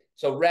 Yeah. Okay,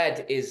 so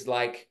red is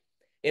like,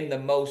 in the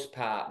most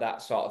part,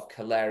 that sort of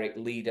choleric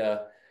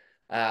leader,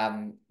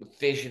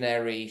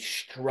 visionary,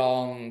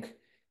 strong,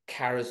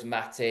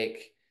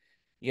 charismatic,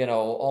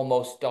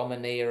 almost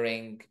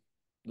domineering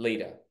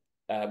leader,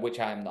 which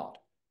I am not.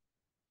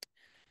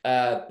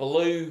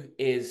 Blue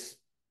is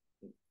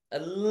a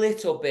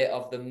little bit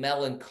of the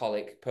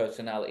melancholic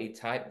personality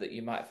type that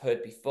you might have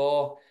heard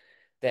before.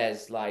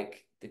 There's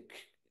like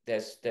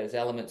there's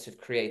elements of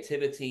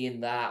creativity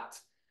in that,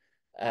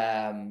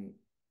 kind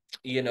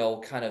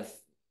of,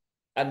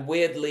 and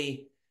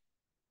weirdly,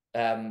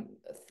 um,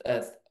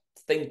 uh,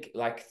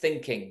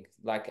 thinking,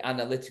 like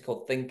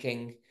analytical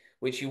thinking,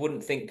 which you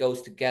wouldn't think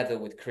goes together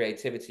with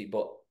creativity,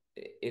 but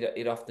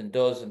it often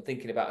does. And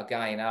thinking about a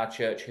guy in our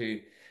church who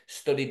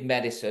studied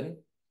medicine.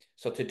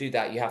 So to do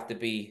that, you have to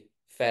be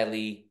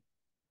fairly,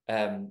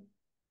 I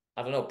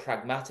don't know,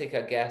 pragmatic,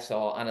 I guess,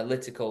 or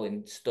analytical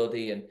in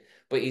study.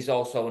 But he's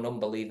also an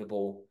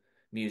unbelievable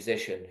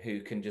musician who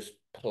can just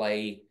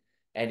play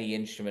any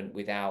instrument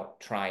without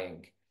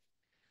trying.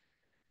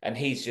 And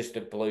he's just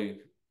a blue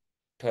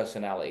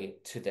personality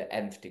to the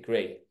nth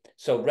degree.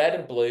 So red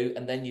and blue,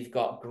 and then you've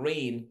got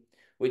green,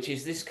 which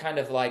is this kind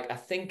of like, I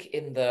think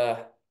in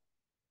the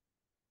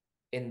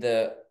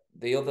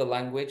other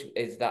language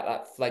is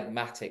that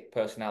phlegmatic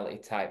personality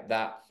type,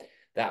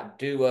 that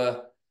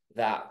doer,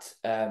 that,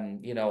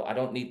 you know, I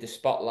don't need the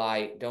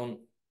spotlight.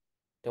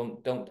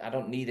 I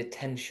don't need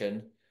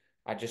attention.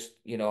 I just,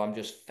 you know, I'm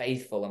just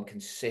faithful. I'm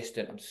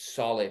consistent. I'm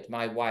solid.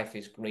 My wife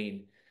is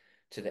green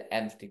to the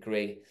nth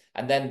degree.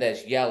 And then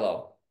there's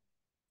yellow.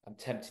 I'm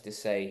tempted to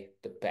say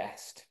the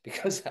best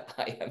because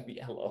I am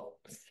yellow.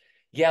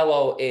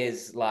 Yellow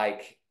is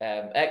like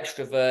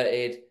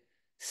extroverted,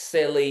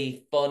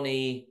 silly,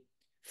 funny,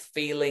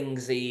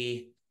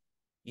 feelingsy,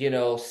 you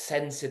know,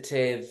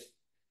 sensitive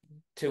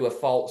to a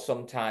fault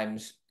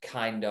sometimes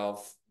kind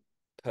of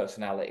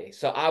personality.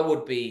 So I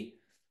would be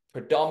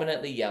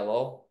predominantly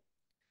yellow,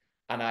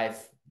 and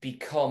I've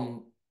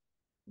become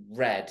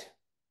red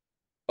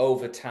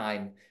over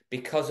time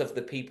because of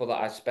the people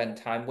that I spend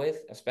time with.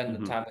 I spend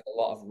the time with a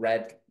lot of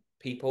red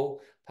people.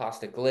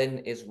 Pastor Glynn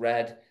is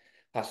red.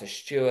 Pastor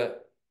Stuart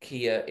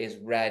Kia is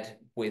red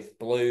with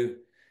blue.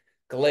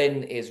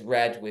 Glynn is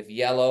red with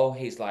yellow.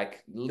 He's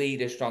like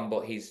leader strong,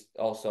 but he's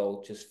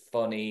also just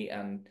funny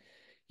and,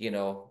 you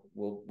know,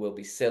 will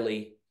be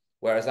silly.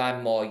 Whereas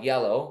I'm more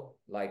yellow,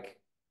 like,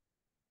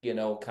 you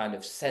know, kind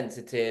of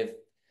sensitive,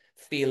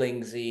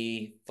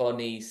 feelingsy,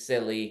 funny,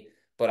 silly,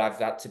 but I've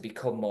had to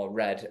become more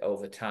red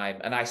over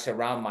time. And I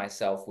surround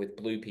myself with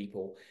blue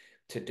people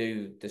to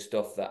do the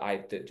stuff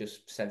that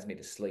just sends me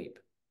to sleep.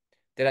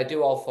 Did I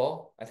do all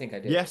four? I think I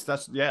did. Yes,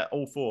 that's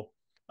all four.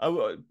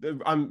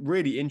 I'm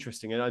really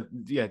interesting,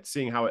 and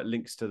seeing how it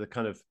links to the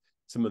kind of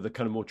some of the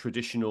kind of more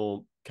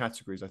traditional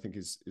categories, I think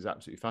is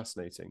absolutely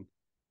fascinating.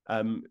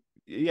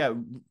 Yeah,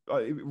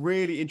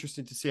 really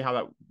interesting to see how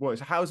that works.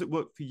 How does it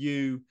work for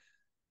you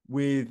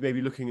with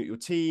maybe looking at your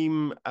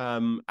team?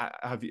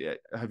 Have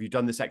you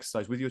done this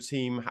exercise with your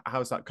team?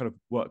 How's that kind of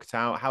worked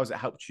out? How has it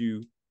helped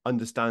you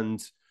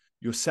understand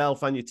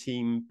yourself and your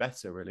team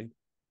better, really?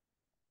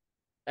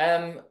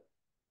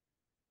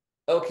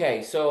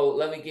 Okay, so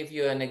let me give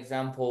you an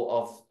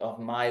example of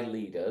my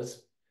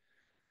leaders.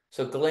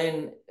 So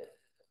Glenn,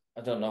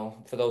 I don't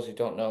know, for those who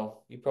don't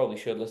know, you probably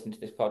should listen to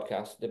this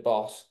podcast. The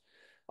boss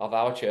of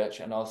our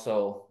church and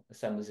also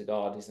Assemblies of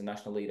God is the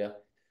national leader.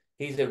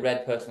 He's a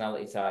red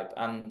personality type,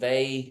 and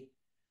they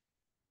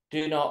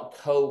do not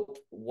cope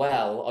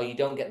well, or you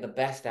don't get the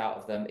best out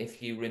of them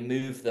if you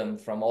remove them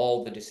from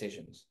all the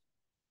decisions.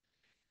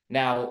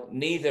 Now,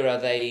 neither are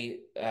they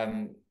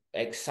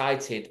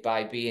excited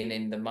by being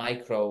in the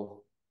micro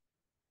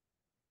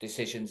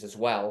decisions as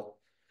well.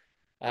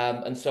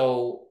 And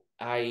so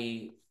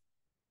I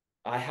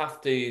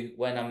have to,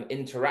 when I'm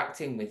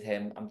interacting with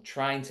him, I'm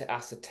trying to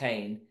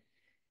ascertain,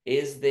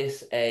 is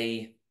this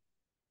you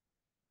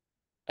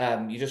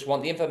just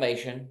want the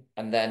information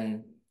and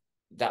then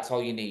that's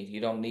all you need. You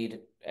don't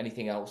need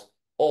anything else.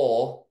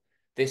 Or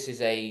this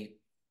is a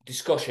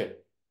discussion.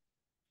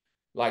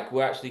 Like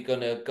we're actually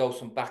going to go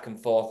some back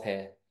and forth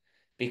here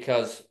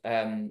because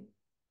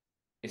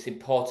it's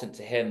important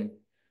to him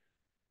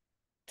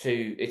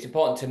it's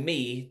important to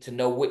me to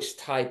know which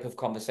type of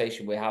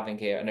conversation we're having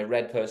here. And a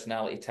red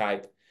personality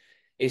type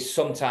is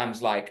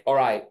sometimes like, all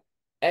right,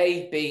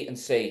 A, B, and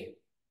C.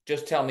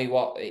 Just tell me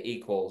what it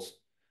equals.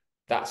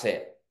 That's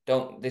it.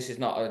 This is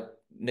not a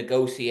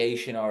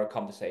negotiation or a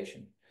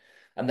conversation.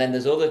 And then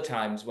there's other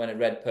times when a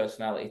red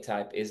personality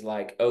type is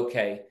like,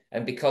 okay,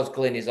 and because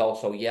Glyn is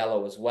also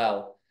yellow as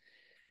well,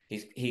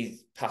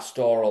 he's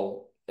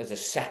pastoral as a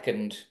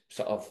second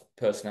sort of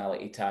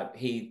personality type.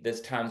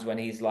 There's times when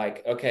he's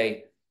like,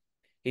 okay,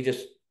 he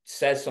just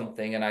says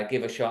something and I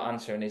give a short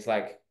answer and he's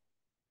like,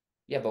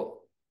 yeah, but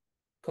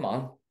come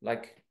on,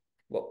 like,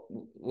 what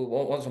we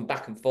want some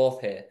back and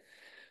forth here.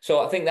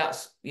 So I think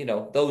that's, you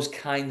know, those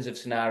kinds of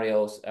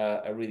scenarios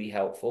are really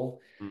helpful.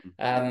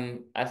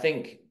 I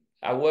think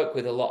I work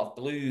with a lot of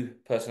blue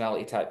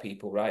personality type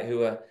people, right,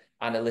 who are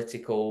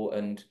analytical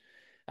and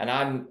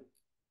I'm,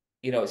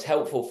 you know, it's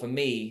helpful for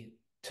me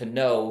to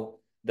know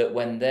that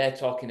when they're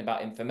talking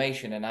about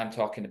information and I'm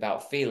talking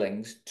about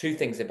feelings, two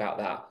things about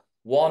that.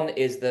 One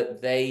is that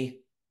I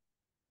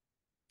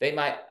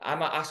might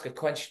ask a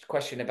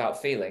question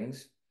about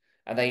feelings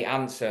and they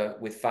answer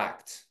with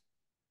facts,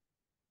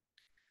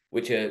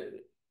 which are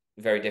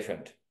very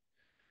different.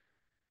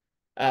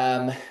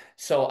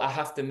 So I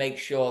have to make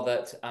sure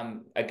that,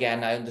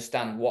 again, I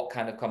understand what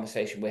kind of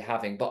conversation we're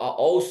having, but I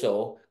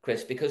also,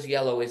 Chris, because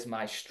yellow is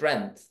my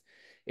strength,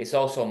 it's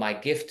also my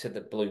gift to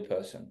the blue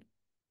person.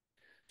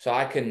 So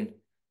I can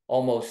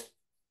almost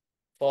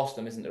force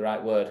them, isn't the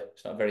right word.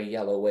 It's not a very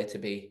yellow way to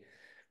be.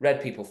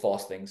 Red people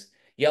force things.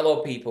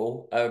 Yellow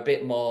people are a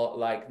bit more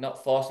like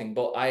not forcing,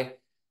 but I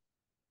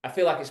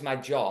feel like it's my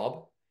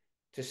job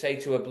to say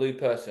to a blue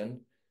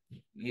person,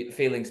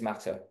 feelings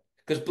matter.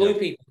 Because blue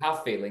people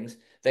have feelings,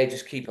 they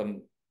just keep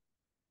them.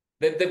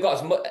 They've got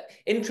as much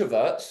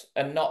introverts,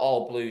 and not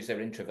all blues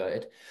are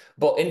introverted,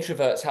 but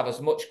introverts have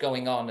as much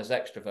going on as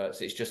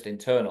extroverts. It's just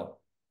internal.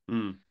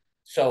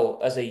 So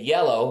as a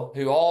yellow,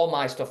 who all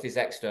my stuff is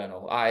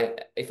external,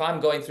 if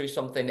I'm going through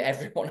something,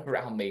 everyone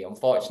around me,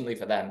 unfortunately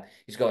for them,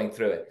 is going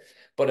through it.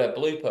 But a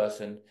blue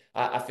person,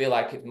 I feel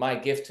like it's my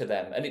gift to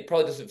them, and it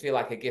probably doesn't feel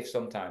like a gift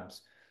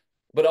sometimes.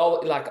 But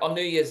all like on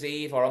New Year's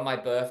Eve or on my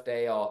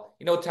birthday, or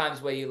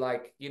times where you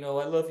like, I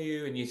love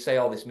you, and you say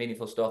all this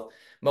meaningful stuff.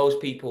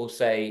 Most people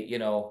say,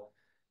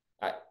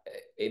 I,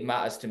 it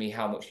matters to me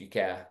how much you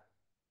care.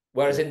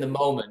 Whereas Yeah. in the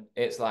moment,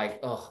 it's like,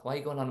 oh, why are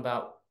you going on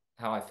about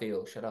how I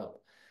feel? Shut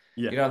up.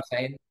 Yeah. You know what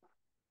I'm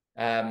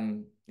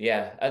saying?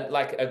 Yeah. And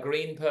like a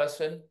green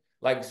person,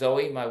 like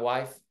Zoe, my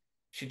wife,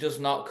 she does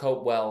not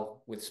cope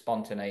well with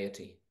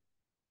spontaneity.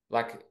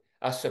 Like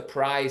a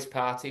surprise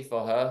party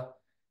for her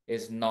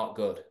is not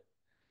good.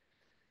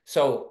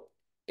 So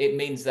it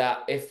means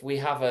that if we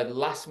have a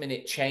last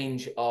minute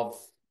change of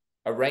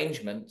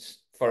arrangements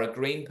for a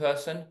green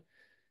person,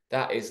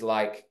 that is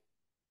like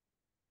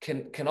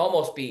can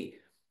almost be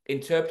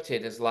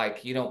interpreted as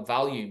like you don't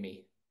value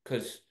me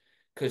because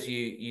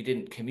you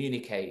didn't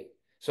communicate.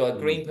 So a Mm.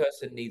 green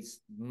person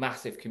needs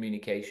massive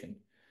communication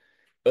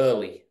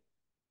early.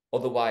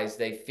 Otherwise,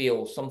 they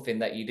feel something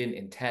that you didn't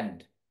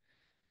intend.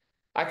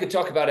 I could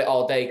talk about it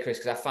all day, Chris,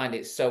 because I find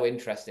it so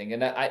interesting.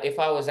 And if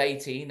I was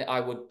 18, I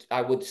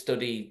would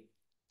study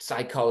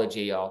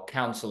psychology or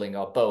counseling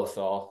or both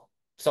or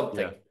Yeah.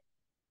 something.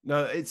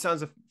 No, it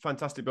sounds a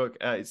fantastic book.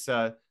 It's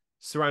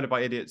Surrounded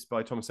by Idiots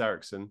by Thomas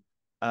Erickson.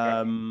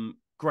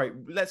 Great.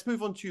 Let's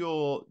move on to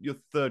your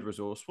third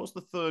resource. What's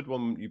the third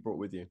one you brought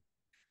with you?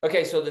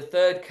 Okay, so the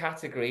third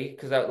category,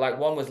 because like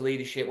one was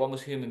leadership, one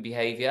was human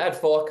behavior. I had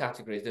four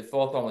categories. The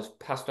fourth one was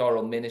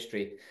pastoral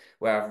ministry,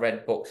 where I've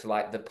read books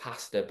like The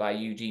Pastor by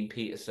Eugene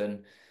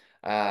Peterson.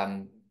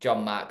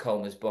 John Mark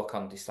Comer's book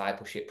on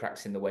discipleship,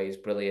 practicing the way is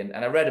brilliant.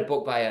 And I read a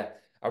book by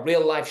a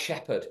real life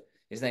shepherd.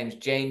 His name's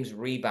James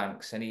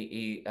Rebanks, and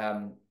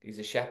he's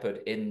a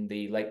shepherd in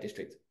the Lake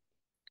District.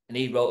 And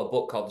he wrote a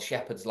book called The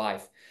Shepherd's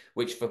Life,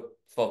 which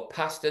for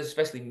pastors,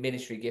 especially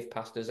ministry gift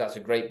pastors, that's a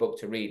great book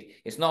to read.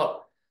 It's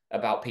not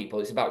about people,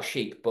 it's about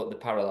sheep, but the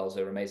parallels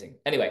are amazing.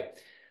 Anyway,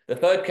 the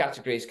third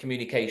category is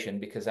communication,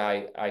 because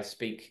I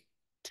speak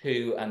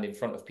to and in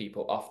front of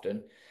people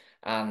often.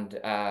 And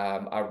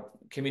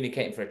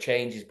Communicating for a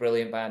Change is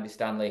brilliant by Andy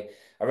Stanley.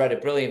 I read a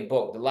brilliant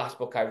book. The last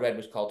book I read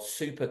was called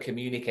Super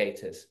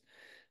Communicators.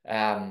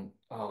 I've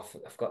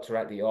got to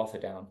write the author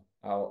down.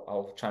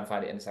 I'll try and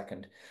find it in a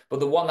second. But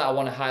the one that I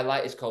want to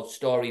highlight is called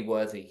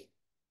Storyworthy.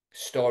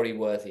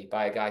 Storyworthy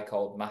by a guy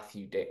called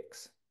Matthew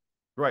Dix.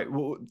 Right.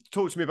 Well,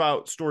 talk to me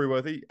about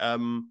Storyworthy.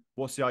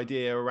 What's the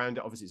idea around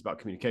it? Obviously, it's about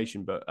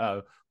communication, but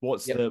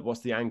what's Yep.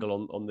 the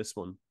angle on this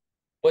one?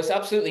 Well, it's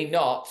absolutely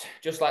not,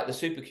 just like the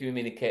Super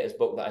Communicators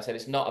book that I said,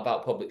 it's not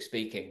about public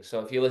speaking. So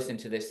if you're listening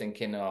to this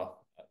thinking, oh,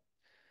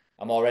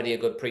 I'm already a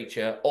good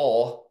preacher,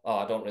 or oh,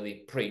 I don't really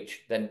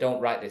preach, then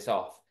don't write this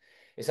off.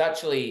 It's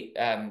actually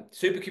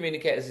Super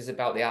Communicators is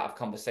about the art of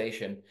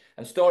conversation,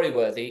 and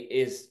Storyworthy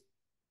is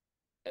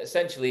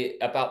essentially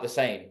about the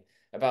same,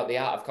 about the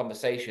art of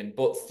conversation,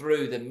 but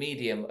through the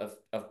medium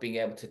of being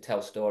able to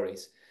tell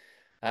stories.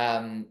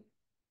 Um,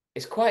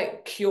 it's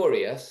quite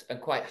curious and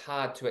quite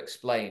hard to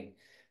explain.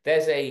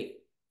 There's a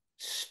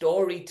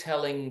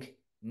storytelling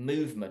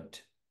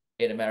movement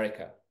in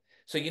America.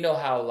 So you know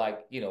how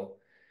like,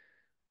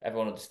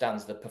 everyone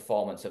understands the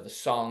performance of a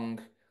song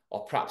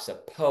or perhaps a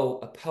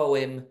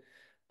poem,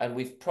 and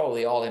we've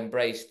probably all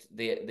embraced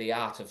the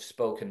art of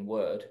spoken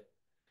word.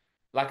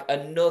 Like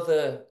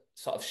another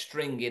sort of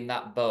string in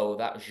that bow,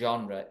 that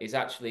genre is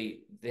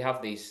actually they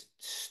have these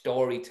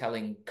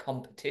storytelling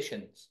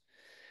competitions,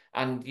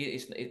 and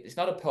it's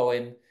not a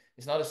poem,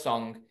 it's not a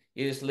song.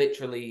 You're just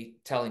literally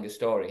telling a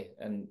story,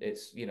 and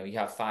it's you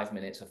have 5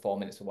 minutes or 4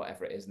 minutes or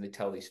whatever it is, and they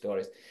tell these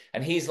stories.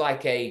 And he's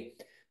like a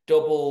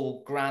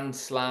double Grand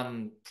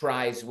Slam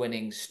prize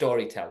winning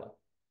storyteller.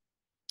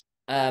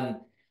 And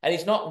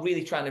he's not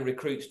really trying to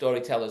recruit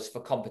storytellers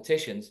for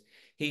competitions.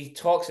 He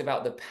talks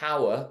about the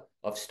power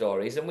of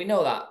stories. And we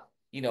know that,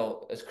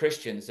 as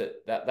Christians,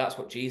 that's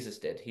what Jesus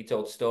did. He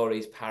told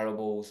stories,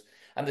 parables,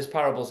 and there's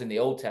parables in the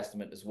Old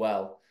Testament as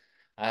well.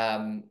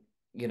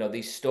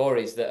 These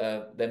stories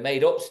they're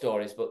made up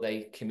stories, but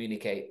they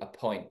communicate a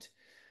point.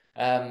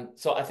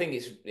 So I think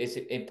it's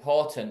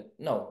important.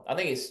 No, I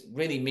think it's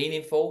really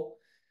meaningful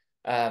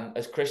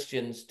as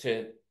Christians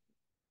to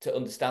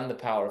understand the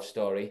power of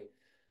story.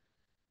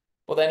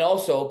 But then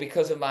also,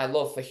 because of my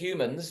love for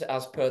humans,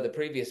 as per the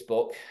previous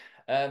book,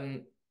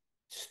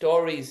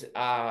 stories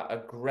are a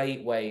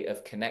great way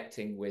of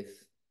connecting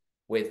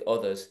with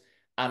others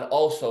and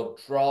also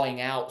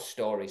drawing out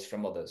stories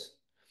from others.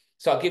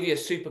 So I'll give you a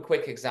super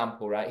quick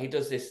example, right? He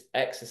does this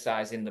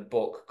exercise in the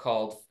book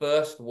called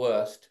first,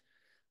 worst,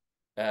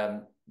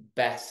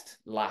 best,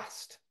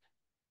 last,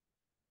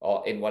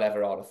 or in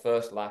whatever order,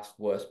 first, last,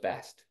 worst,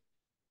 best.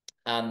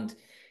 And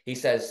he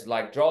says,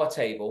 like, draw a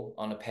table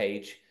on a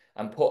page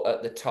and put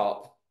at the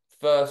top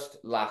first,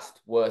 last,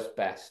 worst,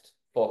 best,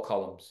 4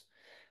 columns.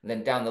 And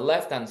then down the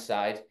left-hand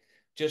side,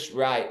 just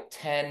write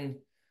 10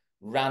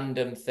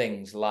 random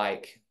things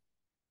like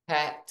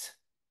pet,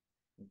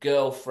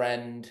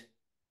 girlfriend,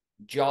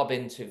 job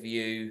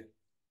interview,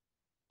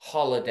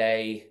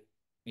 holiday,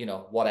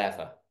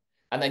 whatever.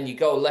 And then you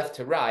go left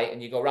to right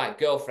and you go, right,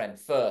 girlfriend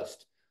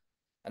first.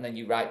 And then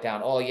you write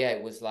down, oh, yeah,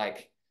 it was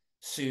like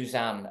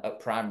Suzanne at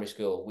primary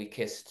school. We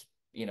kissed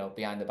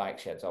behind the bike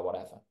sheds or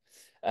whatever.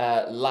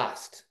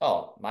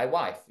 My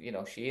wife,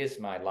 she is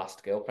my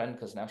last girlfriend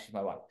because now she's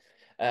my wife.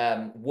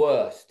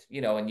 Worst,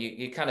 and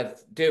you kind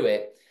of do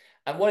it.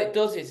 And what it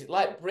does is it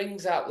like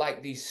brings out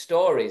like these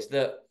stories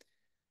that,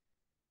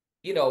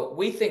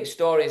 we think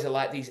stories are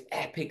like these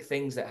epic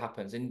things that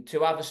happens. And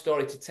to have a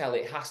story to tell,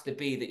 it has to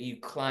be that you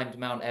climbed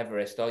Mount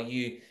Everest, or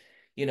you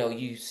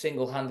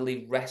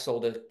single-handedly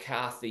wrestled a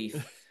car thief,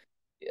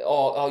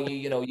 or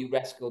you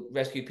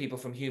rescue people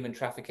from human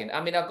trafficking.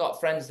 I mean, I've got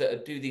friends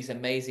that do these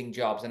amazing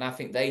jobs, and I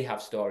think they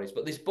have stories.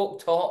 But this book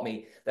taught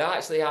me they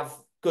actually have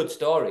good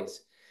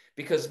stories,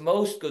 because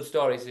most good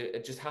stories are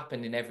just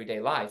happen in everyday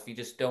life. You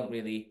just don't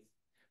really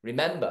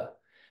remember.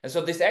 And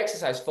so this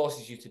exercise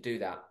forces you to do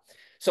that.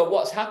 So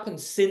what's happened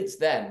since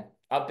then?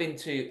 I've been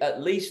to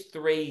at least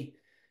 3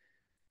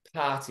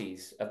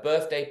 parties: a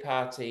birthday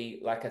party,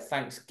 like a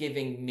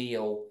Thanksgiving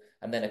meal,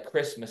 and then a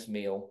Christmas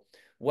meal,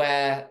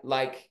 where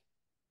like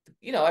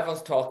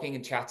everyone's talking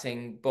and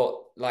chatting, but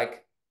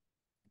like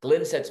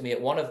Glyn said to me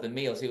at one of the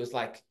meals, he was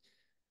like,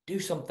 do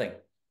something.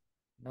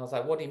 And I was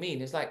like, what do you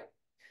mean? It's like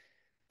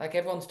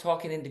everyone's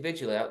talking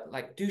individually,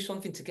 like do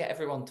something to get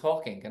everyone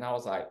talking. And I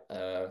was like,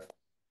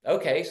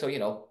 okay.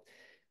 So,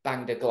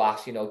 banged a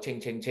glass,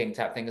 ching, ching, ching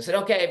type thing. I said,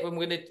 okay, everyone,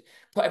 we're going to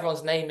put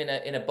everyone's name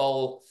in a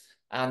bowl.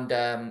 And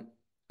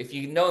if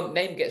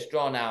name gets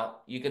drawn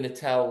out, you're going to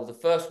tell the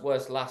first,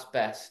 worst, last,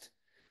 best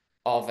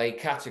of a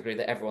category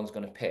that everyone's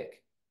going to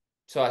pick.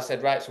 So I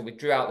said, right, so we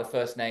drew out the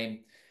first name,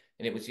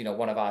 and it was,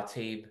 one of our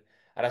team.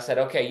 And I said,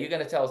 okay, you're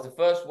going to tell us the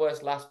first,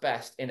 worst, last,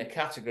 best in a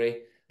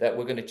category that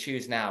we're going to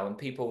choose now. And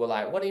people were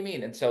like, what do you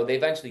mean? And so they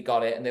eventually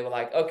got it, and they were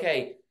like,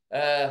 okay,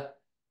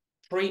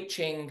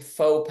 preaching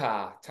faux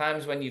pas,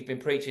 times when you've been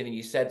preaching and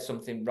you said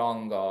something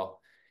wrong, or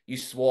you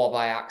swore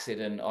by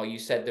accident, or you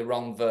said the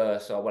wrong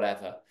verse or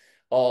whatever.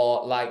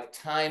 Or like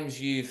times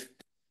you've,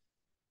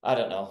 I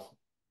don't know,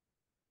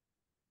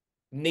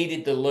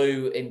 needed the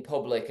loo in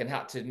public and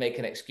had to make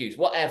an excuse,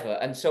 whatever.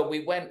 And so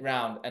we went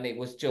round, and it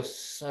was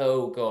just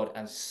so good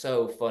and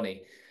so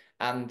funny.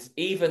 And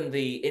even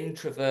the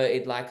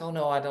introverted, like, oh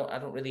no, I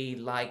don't really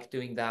like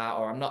doing that,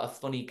 or I'm not a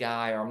funny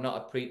guy, or I'm not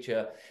a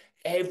preacher,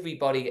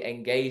 everybody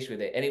engaged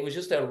with it. And it was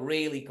just a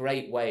really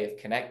great way of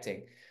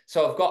connecting.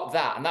 So I've got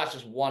that, and that's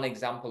just one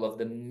example of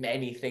the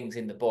many things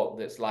in the book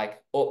that's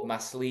like up my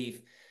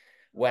sleeve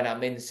when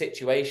I'm in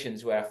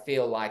situations where I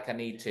feel like I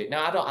need to.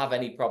 Now, I don't have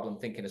any problem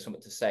thinking of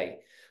something to say,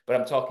 but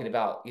I'm talking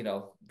about,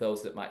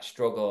 those that might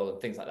struggle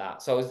and things like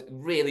that. So it's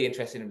really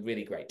interesting and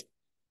really great.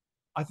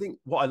 I think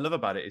what I love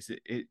about it is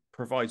it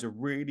provides a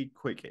really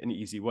quick and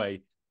easy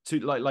way to,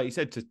 like you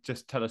said, to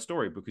just tell a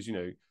story, because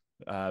like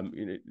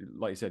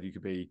you said, you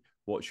could be,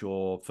 what's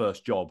your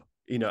first job,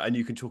 and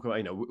you can talk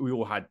about, we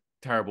all had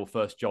terrible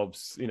first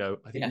jobs.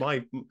 I think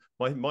Yeah.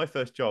 my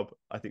first job,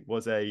 I think,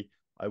 was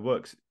I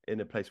worked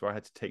in a place where I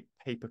had to take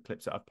paper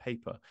clips out of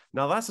paper.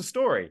 Now that's a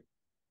story.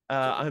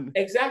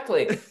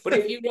 Exactly. But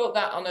if you wrote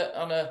that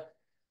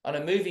on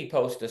a movie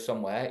poster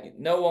somewhere,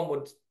 no one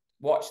would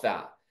watch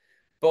that.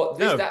 But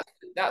No,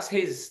 that's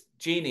his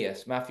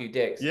genius, Matthew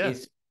Dix, yeah,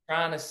 is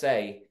trying to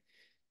say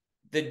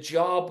the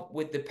job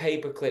with the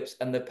paper clips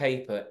and the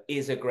paper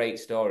is a great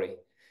story,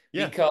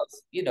 yeah,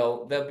 because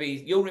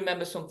you'll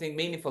remember something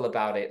meaningful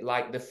about it,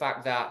 like the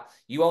fact that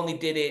you only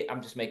did it.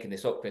 I'm just making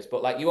this up, Chris,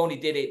 but like you only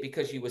did it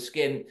because you were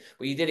skint,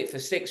 but you did it for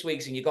 6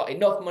 weeks and you got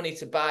enough money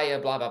to buy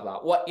a blah blah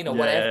blah. yeah,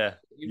 Whatever. yeah,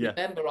 You yeah,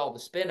 remember all the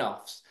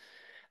spin-offs.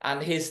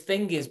 And his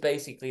thing is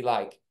basically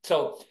like,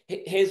 so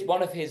his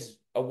one of his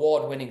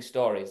award-winning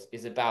stories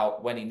is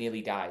about when he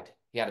nearly died.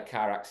 He had a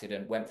car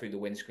accident, went through the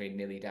windscreen,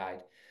 nearly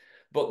died.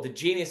 But the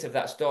genius of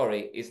that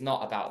story is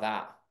not about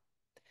that.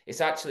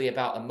 It's actually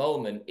about a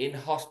moment in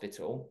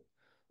hospital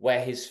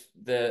where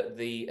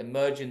the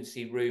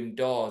emergency room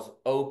doors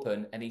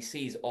open, and he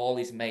sees all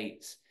his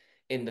mates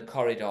in the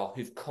corridor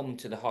who've come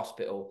to the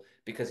hospital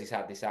because he's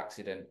had this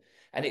accident.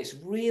 And it's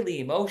really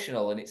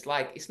emotional. And it's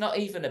like, it's not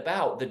even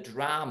about the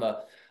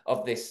drama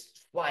of this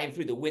flying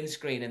through the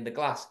windscreen and the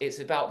glass. It's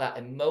about that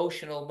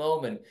emotional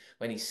moment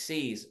when he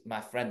sees my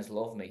friends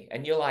love me.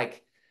 And you're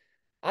like,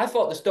 I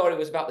thought the story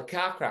was about the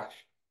car crash,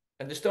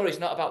 and the story's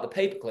not about the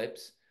paper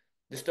clips.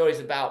 The story's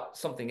about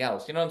something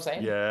else. You know what I'm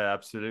saying? yeah,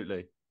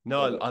 absolutely.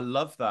 No, So good. I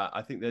love that.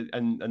 I think that,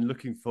 and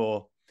looking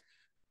for,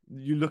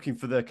 you're looking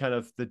for the kind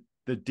of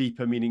the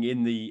deeper meaning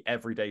in the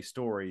everyday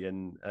story,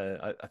 and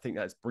I think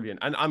that's brilliant.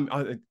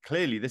 And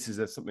clearly this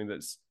is something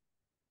that's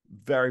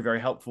very, very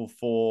helpful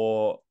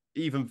for,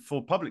 even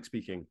for public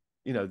speaking.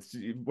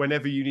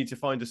 Whenever you need to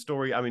find a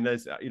story, I mean,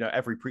 there's,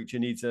 every preacher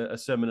needs a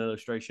sermon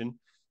illustration,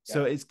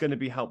 so Yeah. it's going to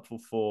be helpful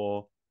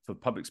for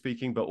public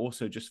speaking, but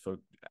also just for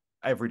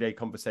everyday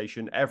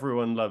conversation.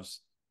 Everyone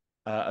loves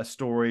a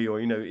story, or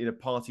in a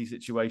party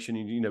situation,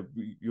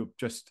 you're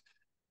just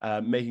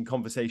making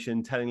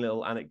conversation, telling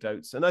little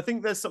anecdotes. And I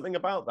think there's something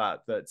about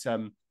that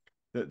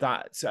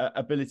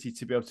ability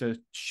to be able to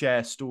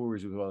share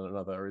stories with one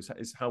another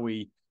is how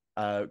we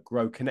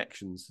grow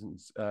connections.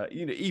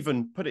 And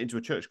even put it into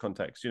a church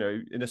context,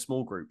 in a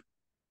small group,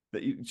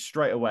 that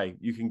straight away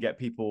you can get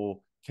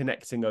people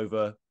connecting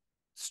over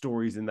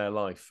stories in their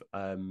life.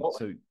 Well,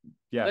 So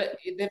yeah,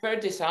 they're very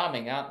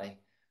disarming, aren't they?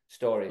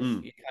 Stories.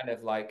 mm, You kind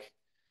of like,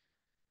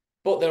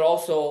 but they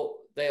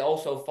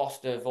also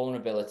foster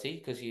vulnerability,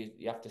 because you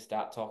have to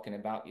start talking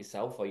about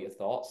yourself or your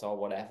thoughts or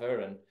whatever.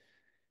 And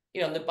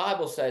the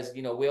Bible says,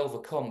 we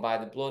overcome by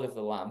the blood of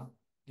the Lamb,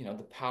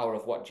 the power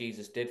of what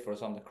Jesus did for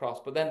us on the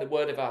cross. But then the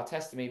word of our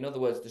testimony, in other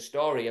words, the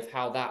story of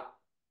how that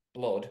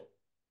blood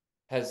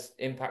has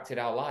impacted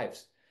our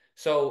lives.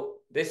 So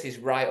this is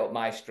right up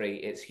my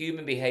street. It's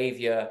human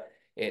behavior.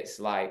 It's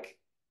like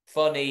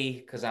funny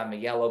because I'm a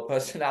yellow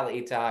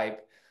personality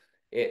type.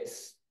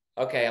 It's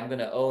okay, I'm going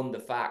to own the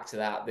fact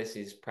that this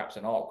is perhaps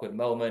an awkward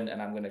moment,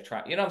 and I'm going to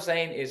try. You know what I'm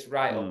saying? It's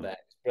right up there.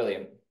 It's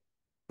brilliant.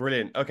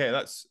 Brilliant. Okay,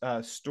 that's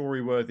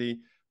Storyworthy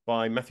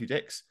by Matthew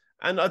Dix.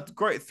 And a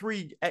great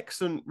 3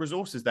 excellent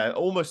resources there.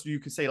 Almost you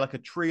could say like a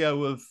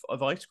trio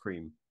of ice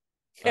cream,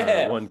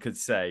 one could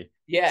say.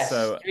 Yes,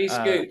 So 3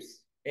 scoops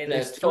in a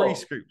there's 3 tub.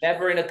 scoops.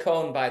 Never in a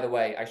cone, by the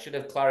way. I should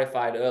have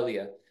clarified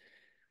earlier.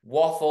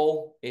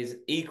 Waffle is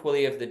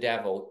equally of the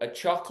devil. A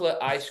chocolate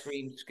ice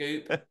cream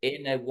scoop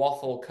in a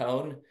waffle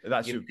cone,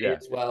 you may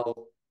as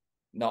well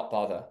not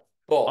bother.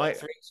 But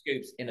 3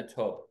 scoops in a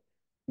tub.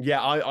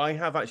 Yeah, I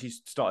have actually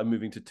started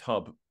moving to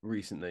tub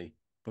recently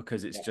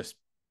because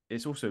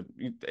it's also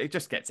it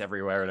just gets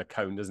everywhere in a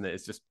cone, doesn't it?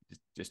 It's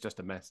just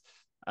a mess.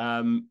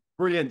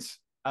 Brilliant.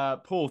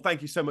 Paul,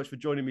 thank you so much for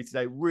joining me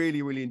today.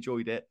 Really, really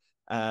enjoyed it.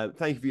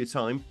 Thank you for your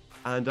time,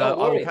 and I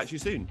will catch you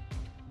soon.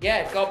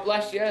 Yeah, God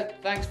bless you.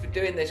 Thanks for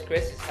doing this,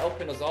 Chris. It's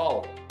helping us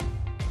all.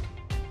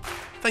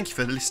 Thank you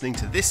for listening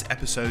to this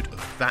episode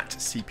of That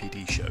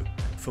CPD Show.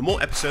 For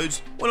more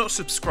episodes, why not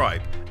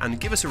subscribe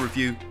and give us a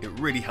review? It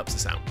really helps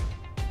us out.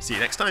 See you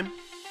next time.